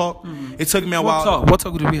had that talk. Mm-hmm. It took me a while. What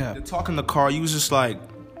talk did we have? The talk in the car, you was just like...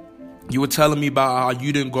 You were telling me about how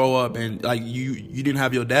you didn't grow up and like you didn't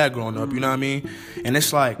have your dad growing up, you know what I mean? And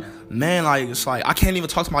it's like, man, like it's like I can't even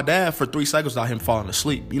talk to my dad for 3 seconds without him falling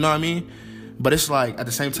asleep, you know what I mean? But it's like at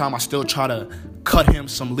the same time I still try to cut him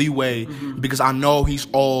some leeway because I know he's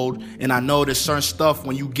old and I know there's certain stuff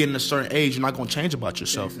when you get in a certain age you're not gonna change about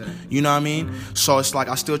yourself. Exactly. You know what I mean? So it's like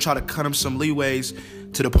I still try to cut him some leeways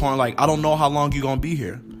to the point like I don't know how long you're gonna be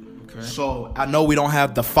here. Okay. So I know we don't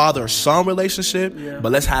have the father-son relationship, but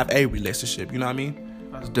let's have a relationship. You know what I mean?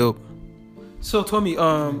 That's dope. So tell me,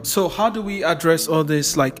 so how do we address all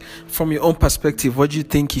this? Like from your own perspective, what do you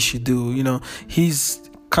think he should do? You know, he's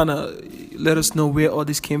kind of let us know where all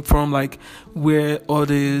this came from, like where all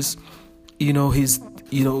this, you know, his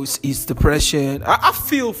depression. I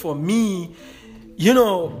feel for me, you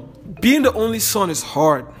know, being the only son is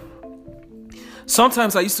hard.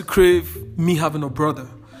 Sometimes I used to crave me having a brother.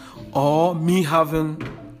 Or me having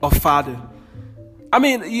a father. I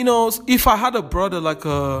mean, you know, if I had a brother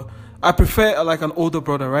I prefer like an older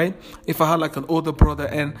brother, right? If I had like an older brother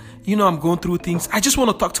and, you know, I'm going through things, I just want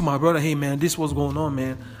to talk to my brother. Hey, man, this is what's going on,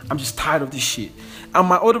 man. I'm just tired of this shit. And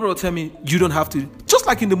my older brother tell me, you don't have to. Just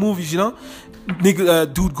like in the movies, you know?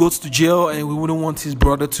 Dude goes to jail and we wouldn't want his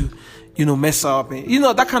brother to, you know, mess up. And, you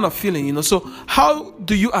know, that kind of feeling, you know? So how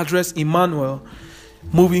do you address Emmanuel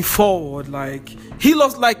moving forward? Like he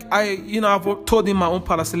loves, like I've told him my own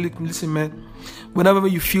part. I said, listen, man, whenever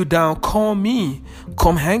you feel down, call me,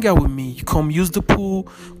 come hang out with me, come use the pool,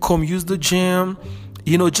 come use the gym,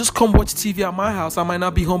 you know, just come watch TV at my house. I might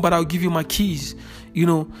not be home, but I'll give you my keys. You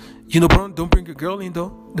know, don't bring a girl in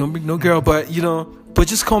though, don't bring no girl, but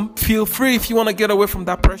just come, feel free if you want to get away from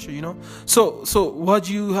that pressure, you know. So what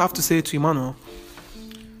do you have to say to Emmanuel?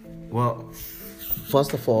 Well,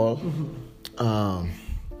 first of all,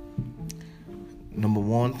 number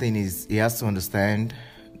one thing is he has to understand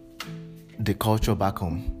the culture back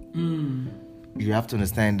home. You have to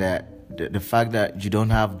understand that the fact that you don't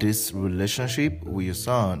have this relationship with your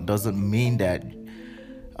son doesn't mean that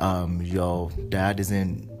your dad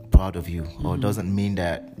isn't proud of you, or doesn't mean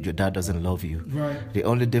that your dad doesn't love you. Right. The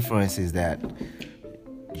only difference is that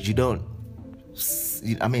you don't.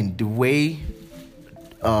 I mean, the way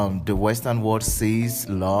the Western world sees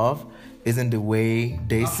love isn't the way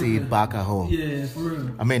they see it back at home. Yeah, for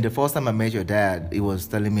real. I mean, the first time I met your dad, he was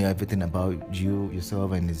telling me everything about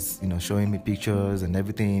yourself, and he's, showing me pictures and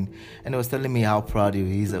everything. And he was telling me how proud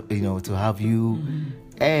he is, to have you.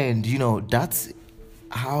 And, that's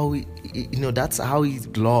how, that's how he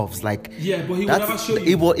loves. Like, yeah, but he would never show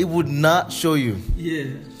you. He would not show you.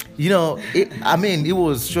 Yeah. He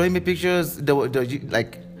was showing me pictures. I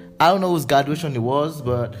don't know whose graduation it was,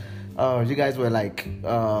 but you guys were like,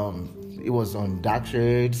 it was on dark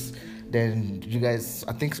shades. Then you guys,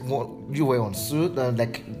 I think you were on suit,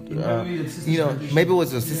 maybe it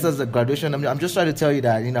was your sister's graduation. I'm just trying to tell you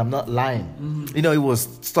that, I'm not lying. It was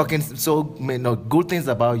talking so good things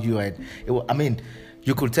about you, and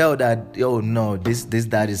you could tell that, this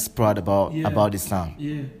dad is proud about his son.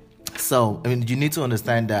 Yeah. So you need to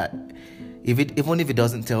understand that even if it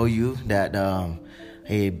doesn't tell you that,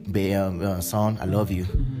 hey, son, I love you,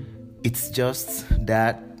 it's just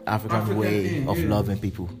that African way of loving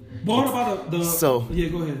people. But what about the so yeah,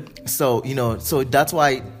 go ahead. So that's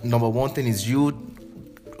why number one thing is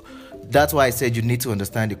that's why I said you need to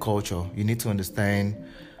understand the culture. You need to understand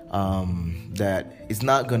that it's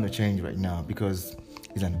not gonna change right now, because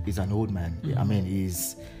he's an old man. I mean,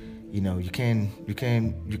 he's you can't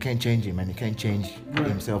change him, and he can't change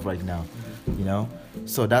himself right now.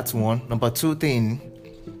 So that's one. Number two thing,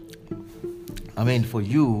 for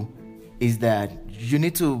you, is that you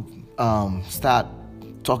need to start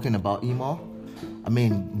talking about emo.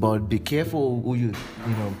 But be careful who you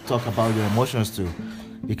talk about your emotions to,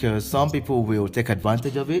 because some people will take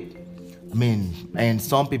advantage of it. And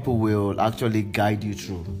some people will actually guide you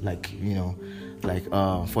through,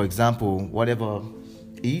 for example, whatever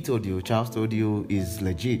Charles told you is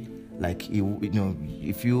legit. Like,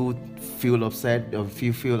 if you feel upset, or if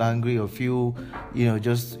you feel angry, or if you,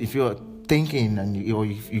 if you're thinking and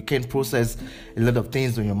you can't process a lot of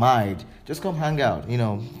things on your mind, just come hang out.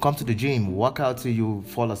 Come to the gym, work out till you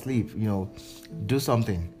fall asleep. Do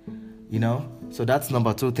something. So that's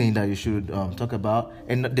number two thing that you should talk about.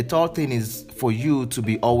 And the third thing is for you to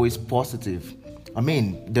be always positive.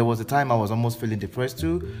 There was a time I was almost feeling depressed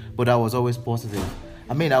too, but I was always positive.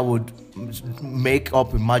 I would make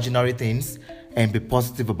up imaginary things and be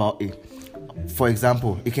positive about it. For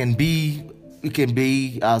example, it can be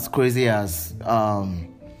as crazy as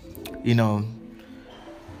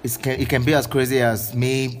it can be as crazy as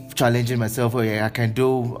me challenging myself. I can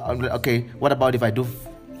do. Okay, what about if I do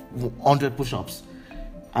 100 push-ups?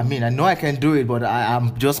 I know I can do it, but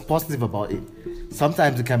I'm just positive about it.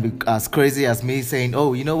 Sometimes it can be as crazy as me saying,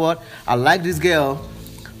 "Oh, you know what? I like this girl,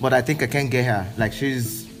 but I think I can't get her. Like,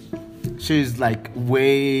 she's like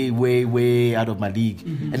way, way, way out of my league."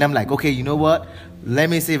 And I'm like, okay, you know what? Let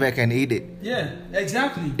me see if I can eat it. Yeah,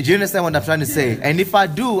 exactly. Do you understand what I'm trying to say? And if I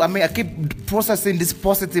do, I keep processing these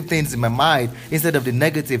positive things in my mind instead of the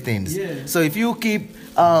negative things. Yeah. So if you keep,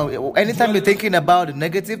 anytime you're thinking about the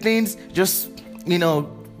negative things, just,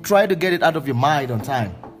 try to get it out of your mind on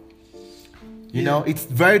time. It's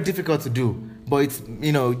very difficult to do, but it's,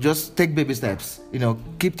 just take baby steps.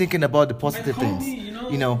 Keep thinking about the positive things.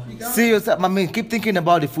 See yourself. Keep thinking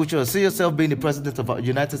about the future. See yourself being the president of the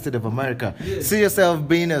United States of America. Yeah. See yourself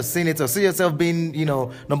being a senator. See yourself being,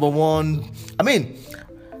 number one.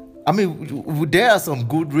 There are some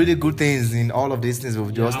really good things in all of these things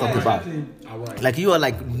we've just talked about. Like, you are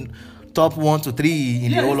like top 1 to 3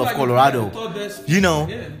 in the whole of Colorado.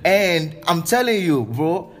 And I'm telling you,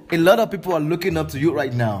 bro, a lot of people are looking up to you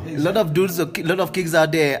right now. Exactly. A lot of dudes, a lot of kids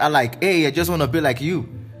out there are like, hey, I just want to be like you.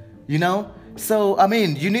 So,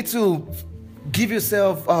 you need to give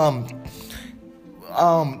yourself,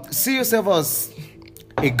 see yourself as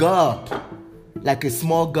a god, like a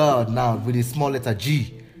small god now with a small letter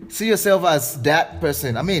G. See yourself as that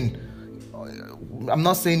person. I'm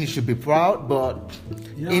not saying you should be proud, but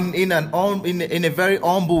in a very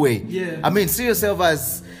humble way. Yeah. See yourself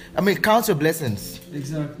as, count your blessings.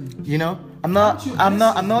 Exactly. I'm not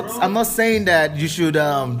saying that you should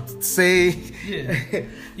say.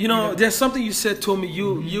 Yeah. There's something you said to me.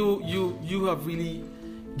 You have really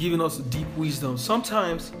given us deep wisdom.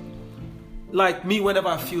 Sometimes, like me, whenever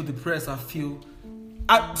I feel depressed,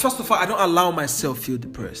 first of all, I don't allow myself feel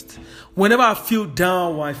depressed. Whenever I feel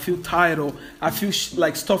down, or I feel tired, or I feel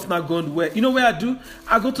like stuff not going well, you know what I do?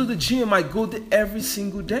 I go to the gym. I go there every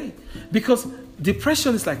single day, because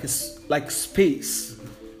depression is like space.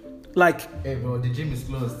 Like, Hey bro, the gym is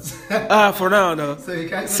closed. for now, no. So you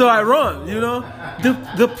can't. So I run, you know. The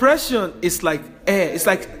depression is like air. It's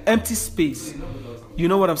like empty space. You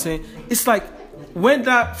know what I'm saying? It's like when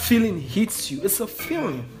that feeling hits you, it's a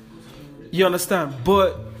feeling. You understand?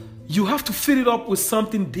 But you have to fill it up with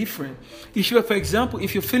something different. For example,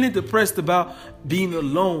 if you're feeling depressed about being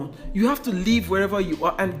alone, you have to leave wherever you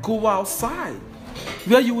are and go outside,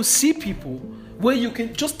 where you will see people, where you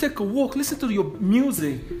can just take a walk, listen to your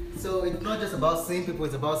music. So it's not just about seeing people;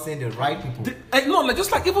 it's about seeing the right people. No, like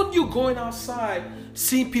just like even you going outside,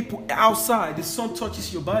 seeing people outside, the sun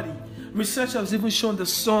touches your body. Research has even shown the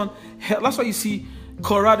sun. That's why you see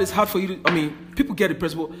Colorado is hard for you to. People get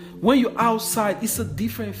depressed, but when you're outside, it's a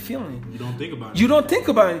different feeling. You don't think about it. You don't think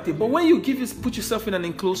about anything, but when you put yourself in an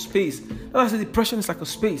enclosed space, that's why I say depression is like a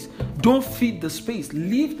space. Don't feed the space.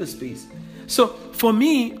 Leave the space. So for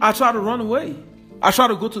me, I try to run away. I try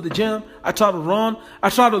to go to the gym. I try to run. I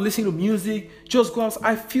try to listen to music. Just go outside.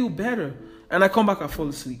 I feel better. And I come back, I fall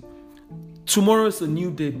asleep. Tomorrow is a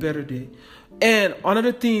new day, better day. And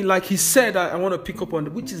another thing, like he said, I want to pick up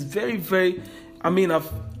on, which is very, very,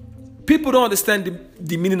 people don't understand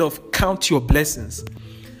the meaning of count your blessings.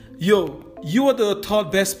 Yo, you are the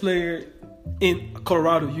third best player in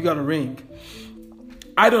Colorado. You got a ring.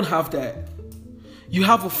 I don't have that. You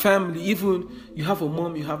have a family, even you have a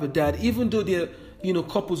mom, you have a dad. Even though they're,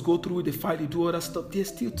 couples go through it, they fight, they do all that stuff, they're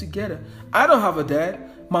still together. I don't have a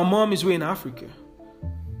dad. My mom is way in Africa.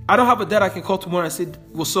 I don't have a dad I can call tomorrow and say,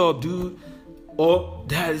 what's up, dude? Or,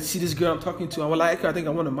 dad, see this girl I'm talking to? I'm like, I think I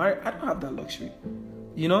want to marry. I don't have that luxury.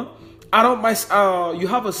 I don't. You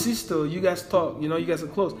have a sister. You guys talk. You guys are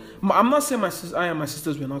close. I'm not saying I and my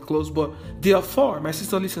sisters we're not close, but they are far. My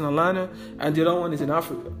sister lives in Atlanta, and the other one is in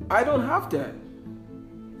Africa. I don't have that.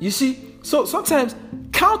 You see, so sometimes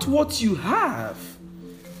count what you have,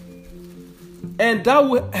 and that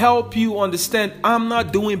will help you understand. I'm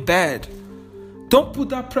not doing bad. Don't put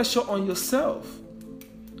that pressure on yourself.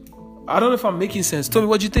 I don't know if I'm making sense. Tell me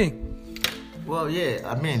what you think. Well, yeah.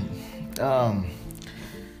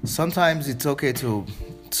 Sometimes it's okay to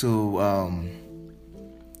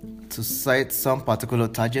set some particular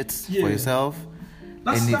targets for yourself.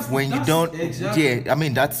 That's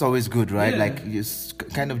always good, right? Yeah. Like you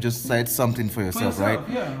kind of just set something for yourself, right?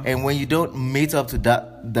 Yeah. And when you don't meet up to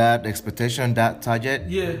that expectation, that target,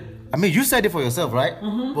 you said it for yourself, right?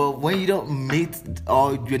 Mm-hmm. But when you don't meet,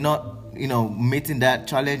 or you're not, meeting that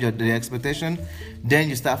challenge or the expectation, then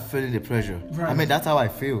you start feeling the pressure. Right. That's how I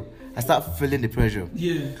feel. I start feeling the pressure.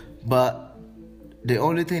 Yeah. But the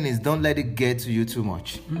only thing is, don't let it get to you too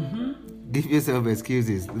much. Mm-hmm. Give yourself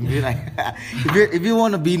excuses. Be like, if you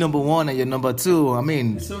want to be number one and you're number two,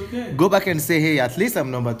 it's okay. Go back and say, hey, at least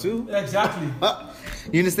I'm number two. Exactly.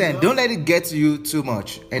 You understand? Yeah. Don't let it get to you too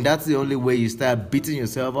much. And that's the only way you start beating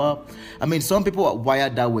yourself up. Some people are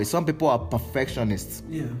wired that way. Some people are perfectionists.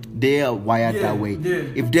 Yeah. They are wired that way.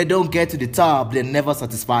 Yeah. If they don't get to the top, they're never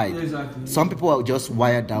satisfied. Exactly. Some people are just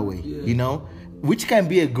wired that way, which can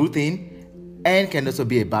be a good thing and can also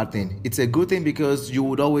be a bad thing. It's a good thing because you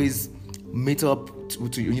would always meet up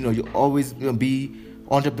to you always be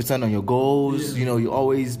 100% on your goals. Yeah. You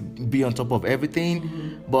always be on top of everything.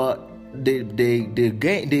 Mm-hmm. But the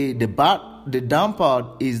down part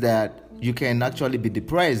is that you can actually be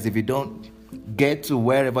depressed if you don't get to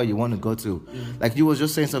wherever you want to go to. Yeah. Like you was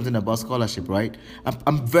just saying something about scholarship, right?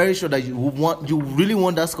 I'm very sure that you really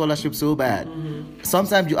want that scholarship so bad. Mm-hmm.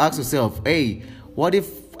 Sometimes you ask yourself, hey, what if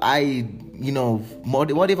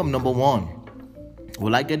what if I'm number one?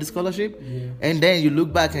 Will I get the scholarship? Yeah. And then you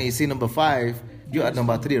look back and you see number 5, you're at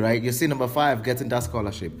number 3, right? You see number 5 getting that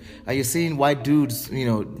scholarship. And you're seeing white dudes,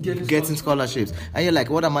 getting scholarships. And you're like,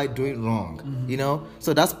 what am I doing wrong? Mm-hmm.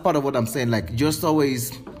 So that's part of what I'm saying. Like, just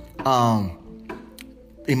always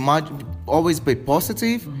always be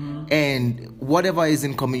positive. Mm-hmm. And whatever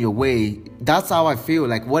isn't coming your way, that's how I feel.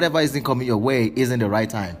 Like, whatever isn't coming your way isn't the right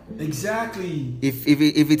time. Exactly. If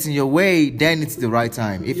it's in your way, then it's the right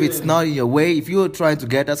time. If it's not in your way, if you're trying to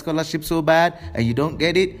get that scholarship so bad and you don't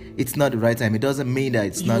get it, it's not the right time. It doesn't mean that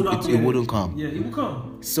it wouldn't come. Yeah, it will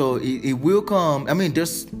come. So it will come.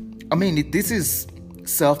 This is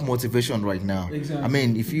self-motivation right now.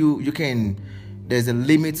 Exactly. If you can, there's a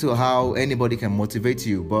limit to how anybody can motivate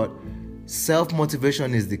you, but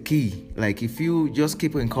self-motivation is the key. Like, if you just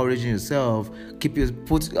keep encouraging yourself,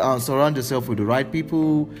 surround yourself with the right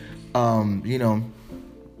people. I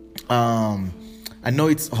know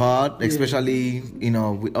it's hard, especially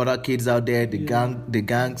with other kids out there, the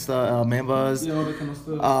gangster members, all that kind of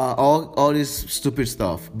stuff, all this stupid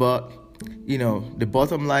stuff. But the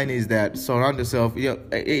bottom line is that surround yourself.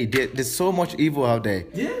 Hey, there's so much evil out there.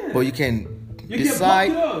 Yeah. But you can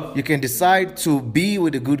You can decide to be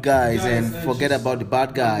with the good guys and forget about the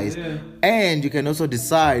bad guys. Yeah. And you can also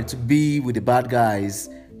decide to be with the bad guys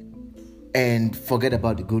and forget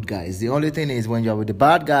about the good guys. The only thing is when you're with the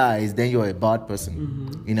bad guys, then you're a bad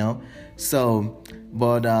person. You know? So,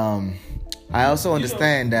 but I also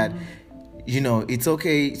understand that, you know, it's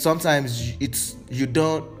okay. Sometimes you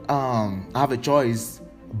don't have a choice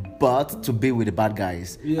but to be with the bad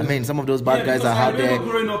guys. I mean, some of those bad guys are out there. I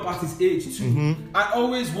remember growing up at his age too. I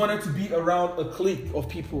always wanted to be around a clique of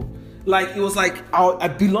people. Like, it was like I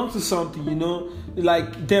belonged to something, you know.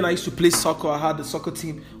 Like, then I used to play soccer. I had the soccer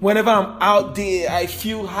team. Whenever I'm out there, I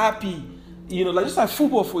feel happy. You know, like just like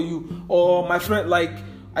football for you. Or my friend, like,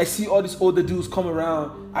 I see all these older dudes come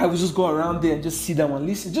around. I would just go around there and just see them and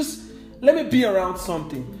listen. Just let me be around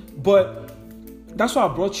something. But that's why I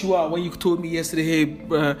brought you out when you told me yesterday, hey,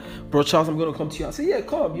 bro Charles, I'm going to come to you. I said, yeah,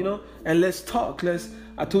 come, you know, and let's talk.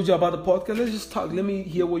 I told you about the podcast. Let's just talk. Let me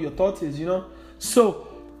hear what your thoughts is, you know. So,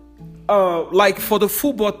 like for the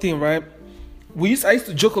football thing, right? I used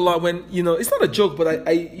to joke a lot when, you know, it's not a joke, but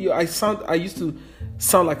I used to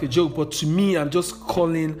sound like a joke. But to me, I'm just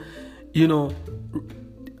calling, you know,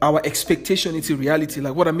 our expectation into reality.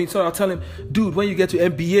 Like what I mean. So I'll tell him, dude, when you get to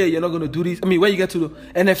NBA, you're not going to do this. I mean, when you get to the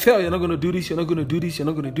NFL, you're not going to do this. You're not going to do this. You're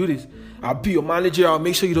not going to do this. I'll be your manager. I'll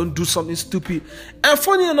make sure you don't do something stupid. And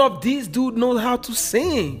funny enough, this dude knows how to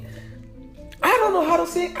sing. I don't know how to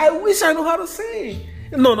sing. I wish I knew how to sing.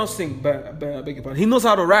 No, not sing. But I beg your pardon. He knows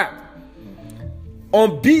how to rap.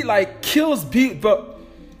 On beat, like kills beat, but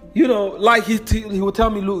you know, like he would tell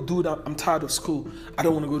me, look, dude, I'm tired of school. I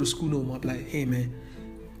don't want to go to school no more. I'm like, hey, man.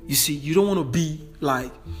 You see, you don't want to be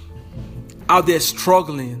like out there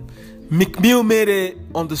struggling. McMill made it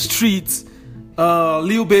on the streets.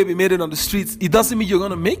 Lil Baby made it on the streets. It doesn't mean you're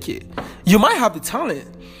going to make it. You might have the talent.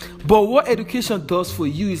 But what education does for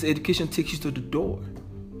you is education takes you to the door.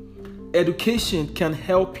 Education can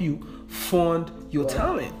help you fund your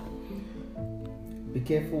talent. Be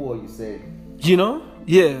careful what you say. You know?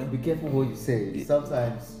 Yeah. Be careful what you say.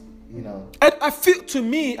 Sometimes, you know. I feel, to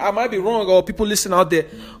me, I might be wrong, or people listen out there,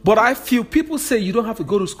 but I feel people say you don't have to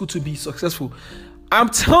go to school to be successful. I'm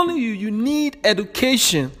telling you, you need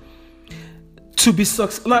education to be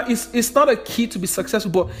successful. Like, it's not a key to be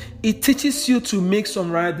successful, but it teaches you to make some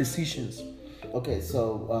right decisions. Okay,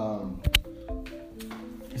 so,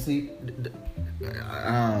 you see,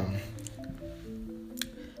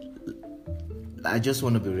 I just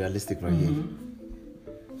want to be realistic right here.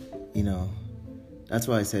 You know, that's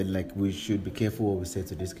why I said, like, we should be careful what we say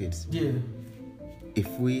to these kids. Yeah. If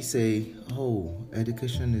we say, oh,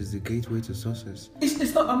 education is the gateway to success.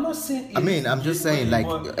 It's not, I'm not saying... I'm just saying, like,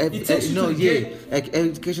 it takes you to the gate. Like,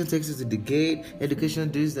 education takes us to the gate, education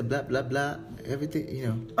does the blah, blah, blah, everything, you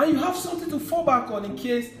know. And you have something to fall back on in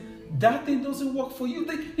case that thing doesn't work for you.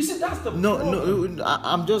 You see, that's the problem. No,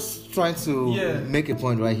 I'm just trying to make a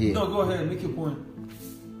point right here. No, go ahead, make your point.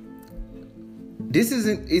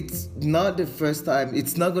 It's not the first time,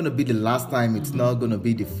 it's not going to be the last time, it's not going to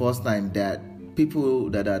be the first time that people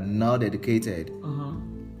that are not educated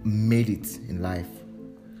made it in life.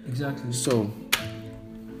 Exactly. So,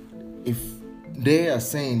 if they are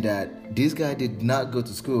saying that this guy did not go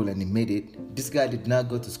to school and he made it, this guy did not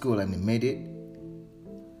go to school and he made it,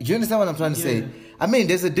 do you understand what I'm trying to say? I mean,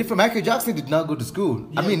 there's a different... Michael Jackson did not go to school.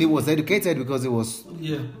 Yeah. I mean, he was educated because he was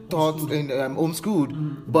taught in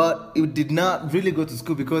homeschooled, but he did not really go to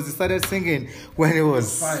school because he started singing when he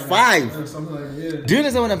was five. Something like that, Do you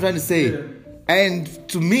understand what I'm trying to say? Yeah. And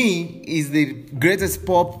to me, he's the greatest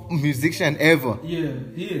pop musician ever. Yeah,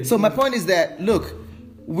 he is. So my point is that, look,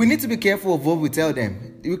 we need to be careful of what we tell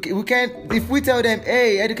them. We can't... If we tell them,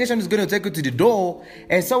 hey, education is going to take you to the door,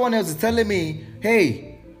 and someone else is telling me, hey...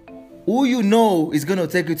 Who you know is going to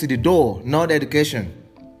take you to the door, not education.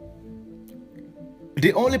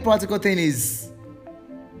 The only practical thing is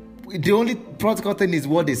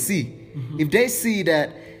what they see. If they see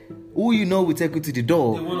that who you know will take you to the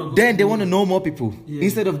door, then they want to know more people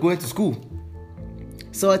instead of going to school.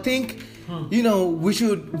 So I think, you know, we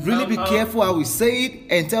should really be careful how we say it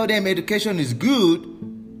and tell them education is good.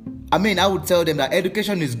 I mean, I would tell them that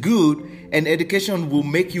education is good and education will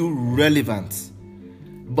make you relevant.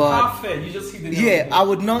 But you just hit the I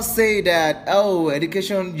would not say that, oh,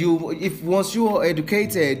 education, if once you are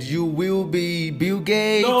educated, you will be Bill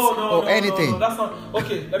Gates or anything. No, that's not,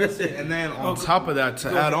 okay, let me see. And then on top of that,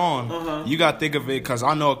 to add on, you got to think of it, because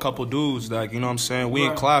I know a couple dudes that, you know what I'm saying, we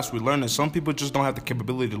in class, we learning. Some people just don't have the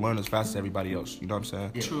capability to learn as fast as everybody else, you know what I'm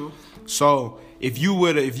saying? Yeah. True. So if you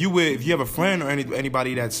have a friend or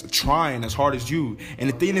anybody that's trying as hard as you, and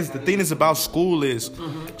the thing is about school is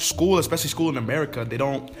school, especially school in America, they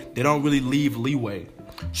don't don't really leave leeway.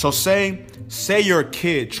 So say you're a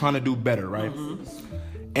kid trying to do better, right?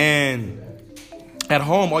 And at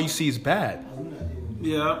home, all you see is bad.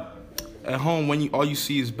 Yeah. At home, all you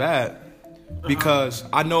see is bad, because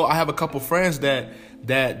I know I have a couple friends that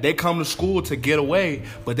they come to school to get away,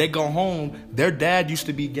 but they go home. Their dad used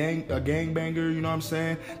to be a gangbanger, you know what I'm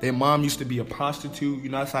saying? Their mom used to be a prostitute, you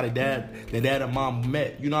know, that's how their dad and mom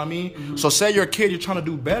met, you know what I mean? So say you're a kid, you're trying to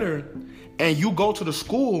do better, and you go to the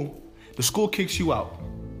school kicks you out.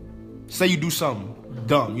 Say you do something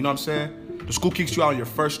dumb, you know what I'm saying? The school kicks you out on your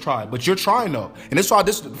first try, but you're trying though. And that's why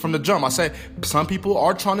from the jump, I say some people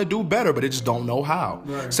are trying to do better, but they just don't know how.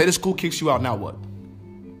 Right. Say the school kicks you out, now what?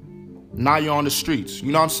 Now you're on the streets.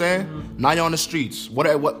 You know what I'm saying? Now you're on the streets. What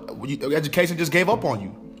education just gave up on you,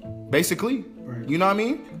 basically. Right. You know what I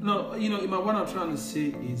mean? No, what I'm trying to say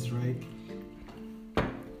is, right,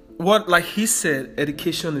 what, like he said,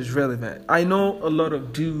 education is relevant. I know a lot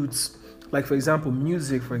of dudes, like for example,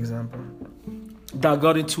 music, for example, that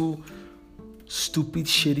got into stupid,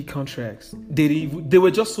 shady contracts. They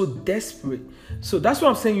were just so desperate. So that's what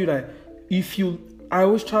I'm saying. I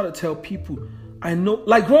always try to tell people, I know,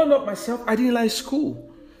 like growing up myself, I didn't like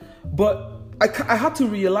school, but I had to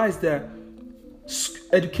realize that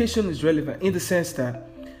education is relevant in the sense that,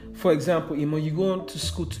 for example, you go to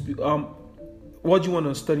school to be, what do you want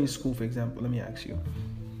to study in school, for example? Let me ask you.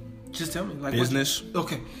 Just tell me. Like business.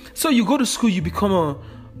 Okay. So you go to school, you become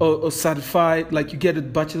a certified, like you get a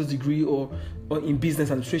bachelor's degree or in business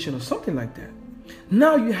administration or something like that.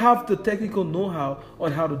 Now you have the technical know-how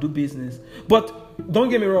on how to do business. But don't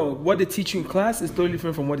get me wrong, what they teach you in class is totally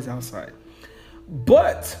different from what is outside.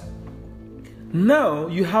 But now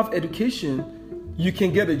you have education, you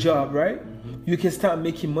can get a job, right? You can start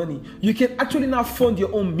making money. You can actually now fund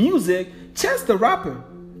your own music. Chance the Rapper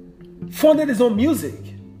funded his own music.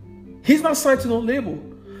 He's not signed to no label.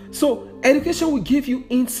 So education will give you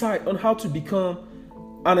insight on how to become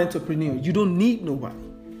an entrepreneur. You don't need nobody.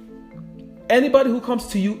 Anybody who comes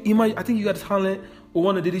to you, I think you got talent or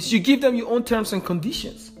want to do this, you give them your own terms and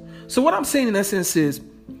conditions. So what I'm saying in essence is,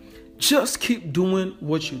 just keep doing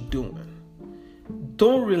what you're doing.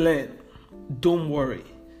 Don't relent. Don't worry.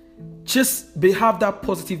 Just have that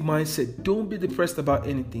positive mindset. Don't be depressed about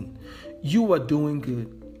anything. You are doing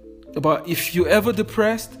good. But if you're ever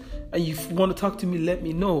depressed and you want to talk to me, let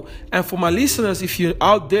me know. And for my listeners, if you're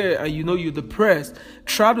out there and you know you're depressed,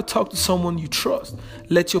 try to talk to someone you trust.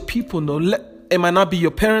 Let your people know. It might not be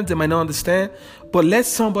your parents, they might not understand, but let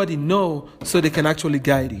somebody know so they can actually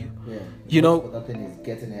guide you. Yeah. You know, that thing is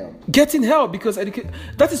getting help. Getting help, because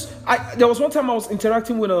there was one time I was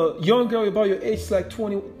interacting with a young girl about your age, like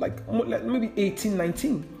 20, like maybe 18,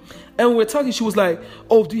 19. And we were talking, she was like,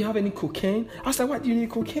 "Oh, do you have any cocaine?" I was like, "Why do you need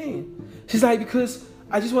cocaine?" She's like, "Because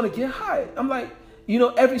I just want to get high." I'm like,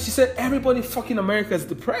 she said, everybody in fucking America is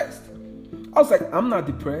depressed. I was like, "I'm not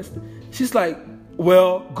depressed." She's like,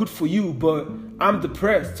 "Well, good for you, but I'm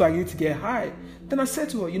depressed, so I need to get high." Then I said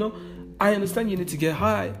to her, I understand you need to get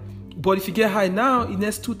high, but if you get high now, in the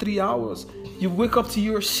next 2-3 hours, you wake up to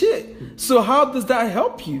your shit. So how does that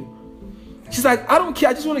help you? She's like, "I don't care,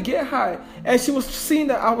 I just want to get high." And she was seeing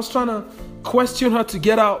that I was trying to question her to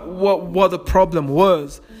get out what the problem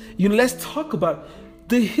was. Let's talk about it.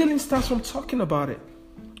 The healing starts from talking about it.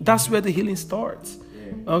 That's where the healing starts.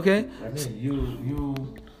 Yeah. Okay? I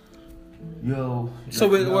mean, Yo, so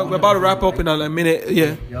we're about to wrap up in a minute.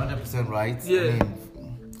 Yeah, you're 100% right. Yeah, I mean,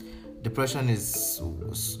 depression is,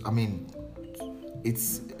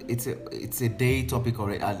 it's a day topic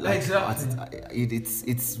already. Exactly.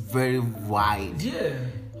 It's very wide. Yeah,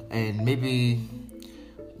 and maybe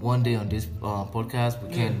one day on this podcast we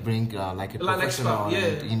can bring like a professional,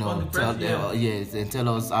 and tell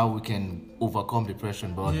us how we can overcome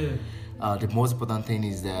depression. But the most important thing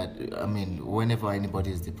is that, whenever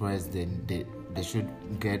anybody is depressed, then they should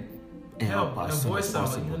get help and voice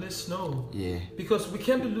out. Let us know. Yeah. Because we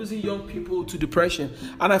can't be losing young people to depression,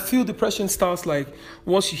 and I feel depression starts like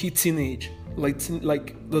once you hit teenage, like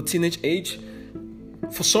the teenage age.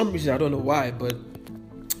 For some reason, I don't know why, but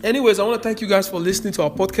anyways, I want to thank you guys for listening to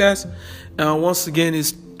our podcast. And once again,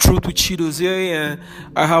 it's Truth with Chidozie, and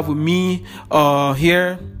I have with me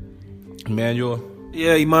here Emmanuel.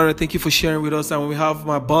 Yeah, Emmanuel, thank you for sharing with us. And we have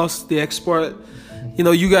my boss, the expert.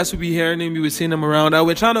 You guys will be hearing him. You will see him around.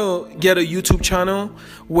 We're trying to get a YouTube channel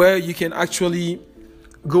where you can actually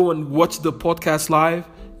go and watch the podcast live.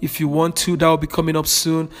 if you want to. That will be coming up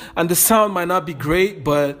soon. And the sound might not be great,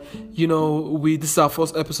 but this is our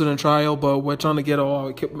first episode in trial, but we're trying to get our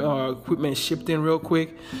equipment shipped in real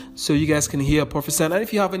quick so you guys can hear a perfect sound. And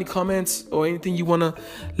if you have any comments or anything you want to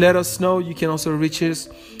let us know, you can also reach us.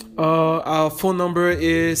 Our phone number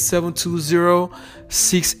is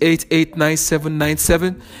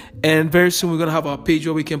 720-688-9797. And very soon we're going to have our page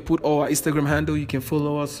where we can put our Instagram handle. You can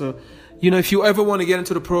follow us. So, if you ever want to get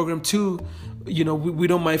into the program too, we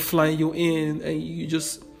don't mind flying you in, and you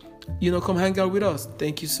just, come hang out with us.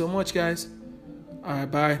 Thank you so much, guys. All right,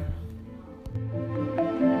 bye.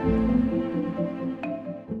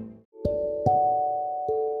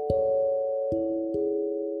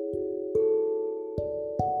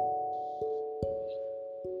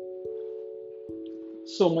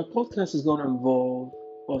 So my podcast is going to involve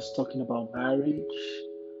us talking about marriage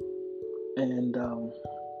and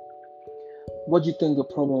what do you think the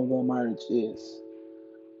problem about marriage is?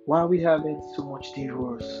 Why are we having so much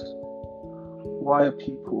divorce? Why are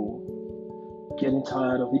people getting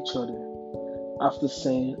tired of each other after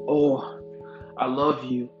saying, "Oh, I love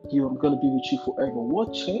you. I'm going to be with you forever"?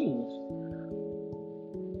 What changed?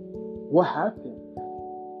 What happened?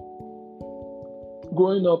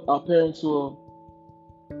 Growing up, our parents will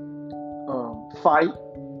fight.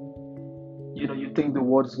 You think the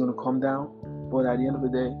world is going to come down, but at the end of the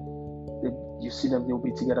day, you see them, they'll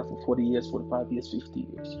be together for 40 years, 45 years, 50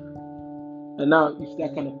 years. And now, if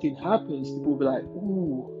that kind of thing happens, people will be like,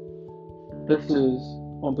 "Ooh, this is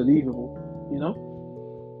unbelievable,"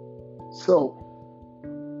 So,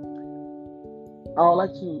 I would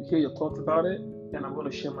like to hear your thoughts about it, and I'm going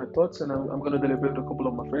to share my thoughts, and I'm going to deliberate with a couple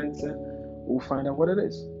of my friends, and we'll find out what it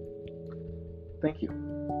is. Thank you.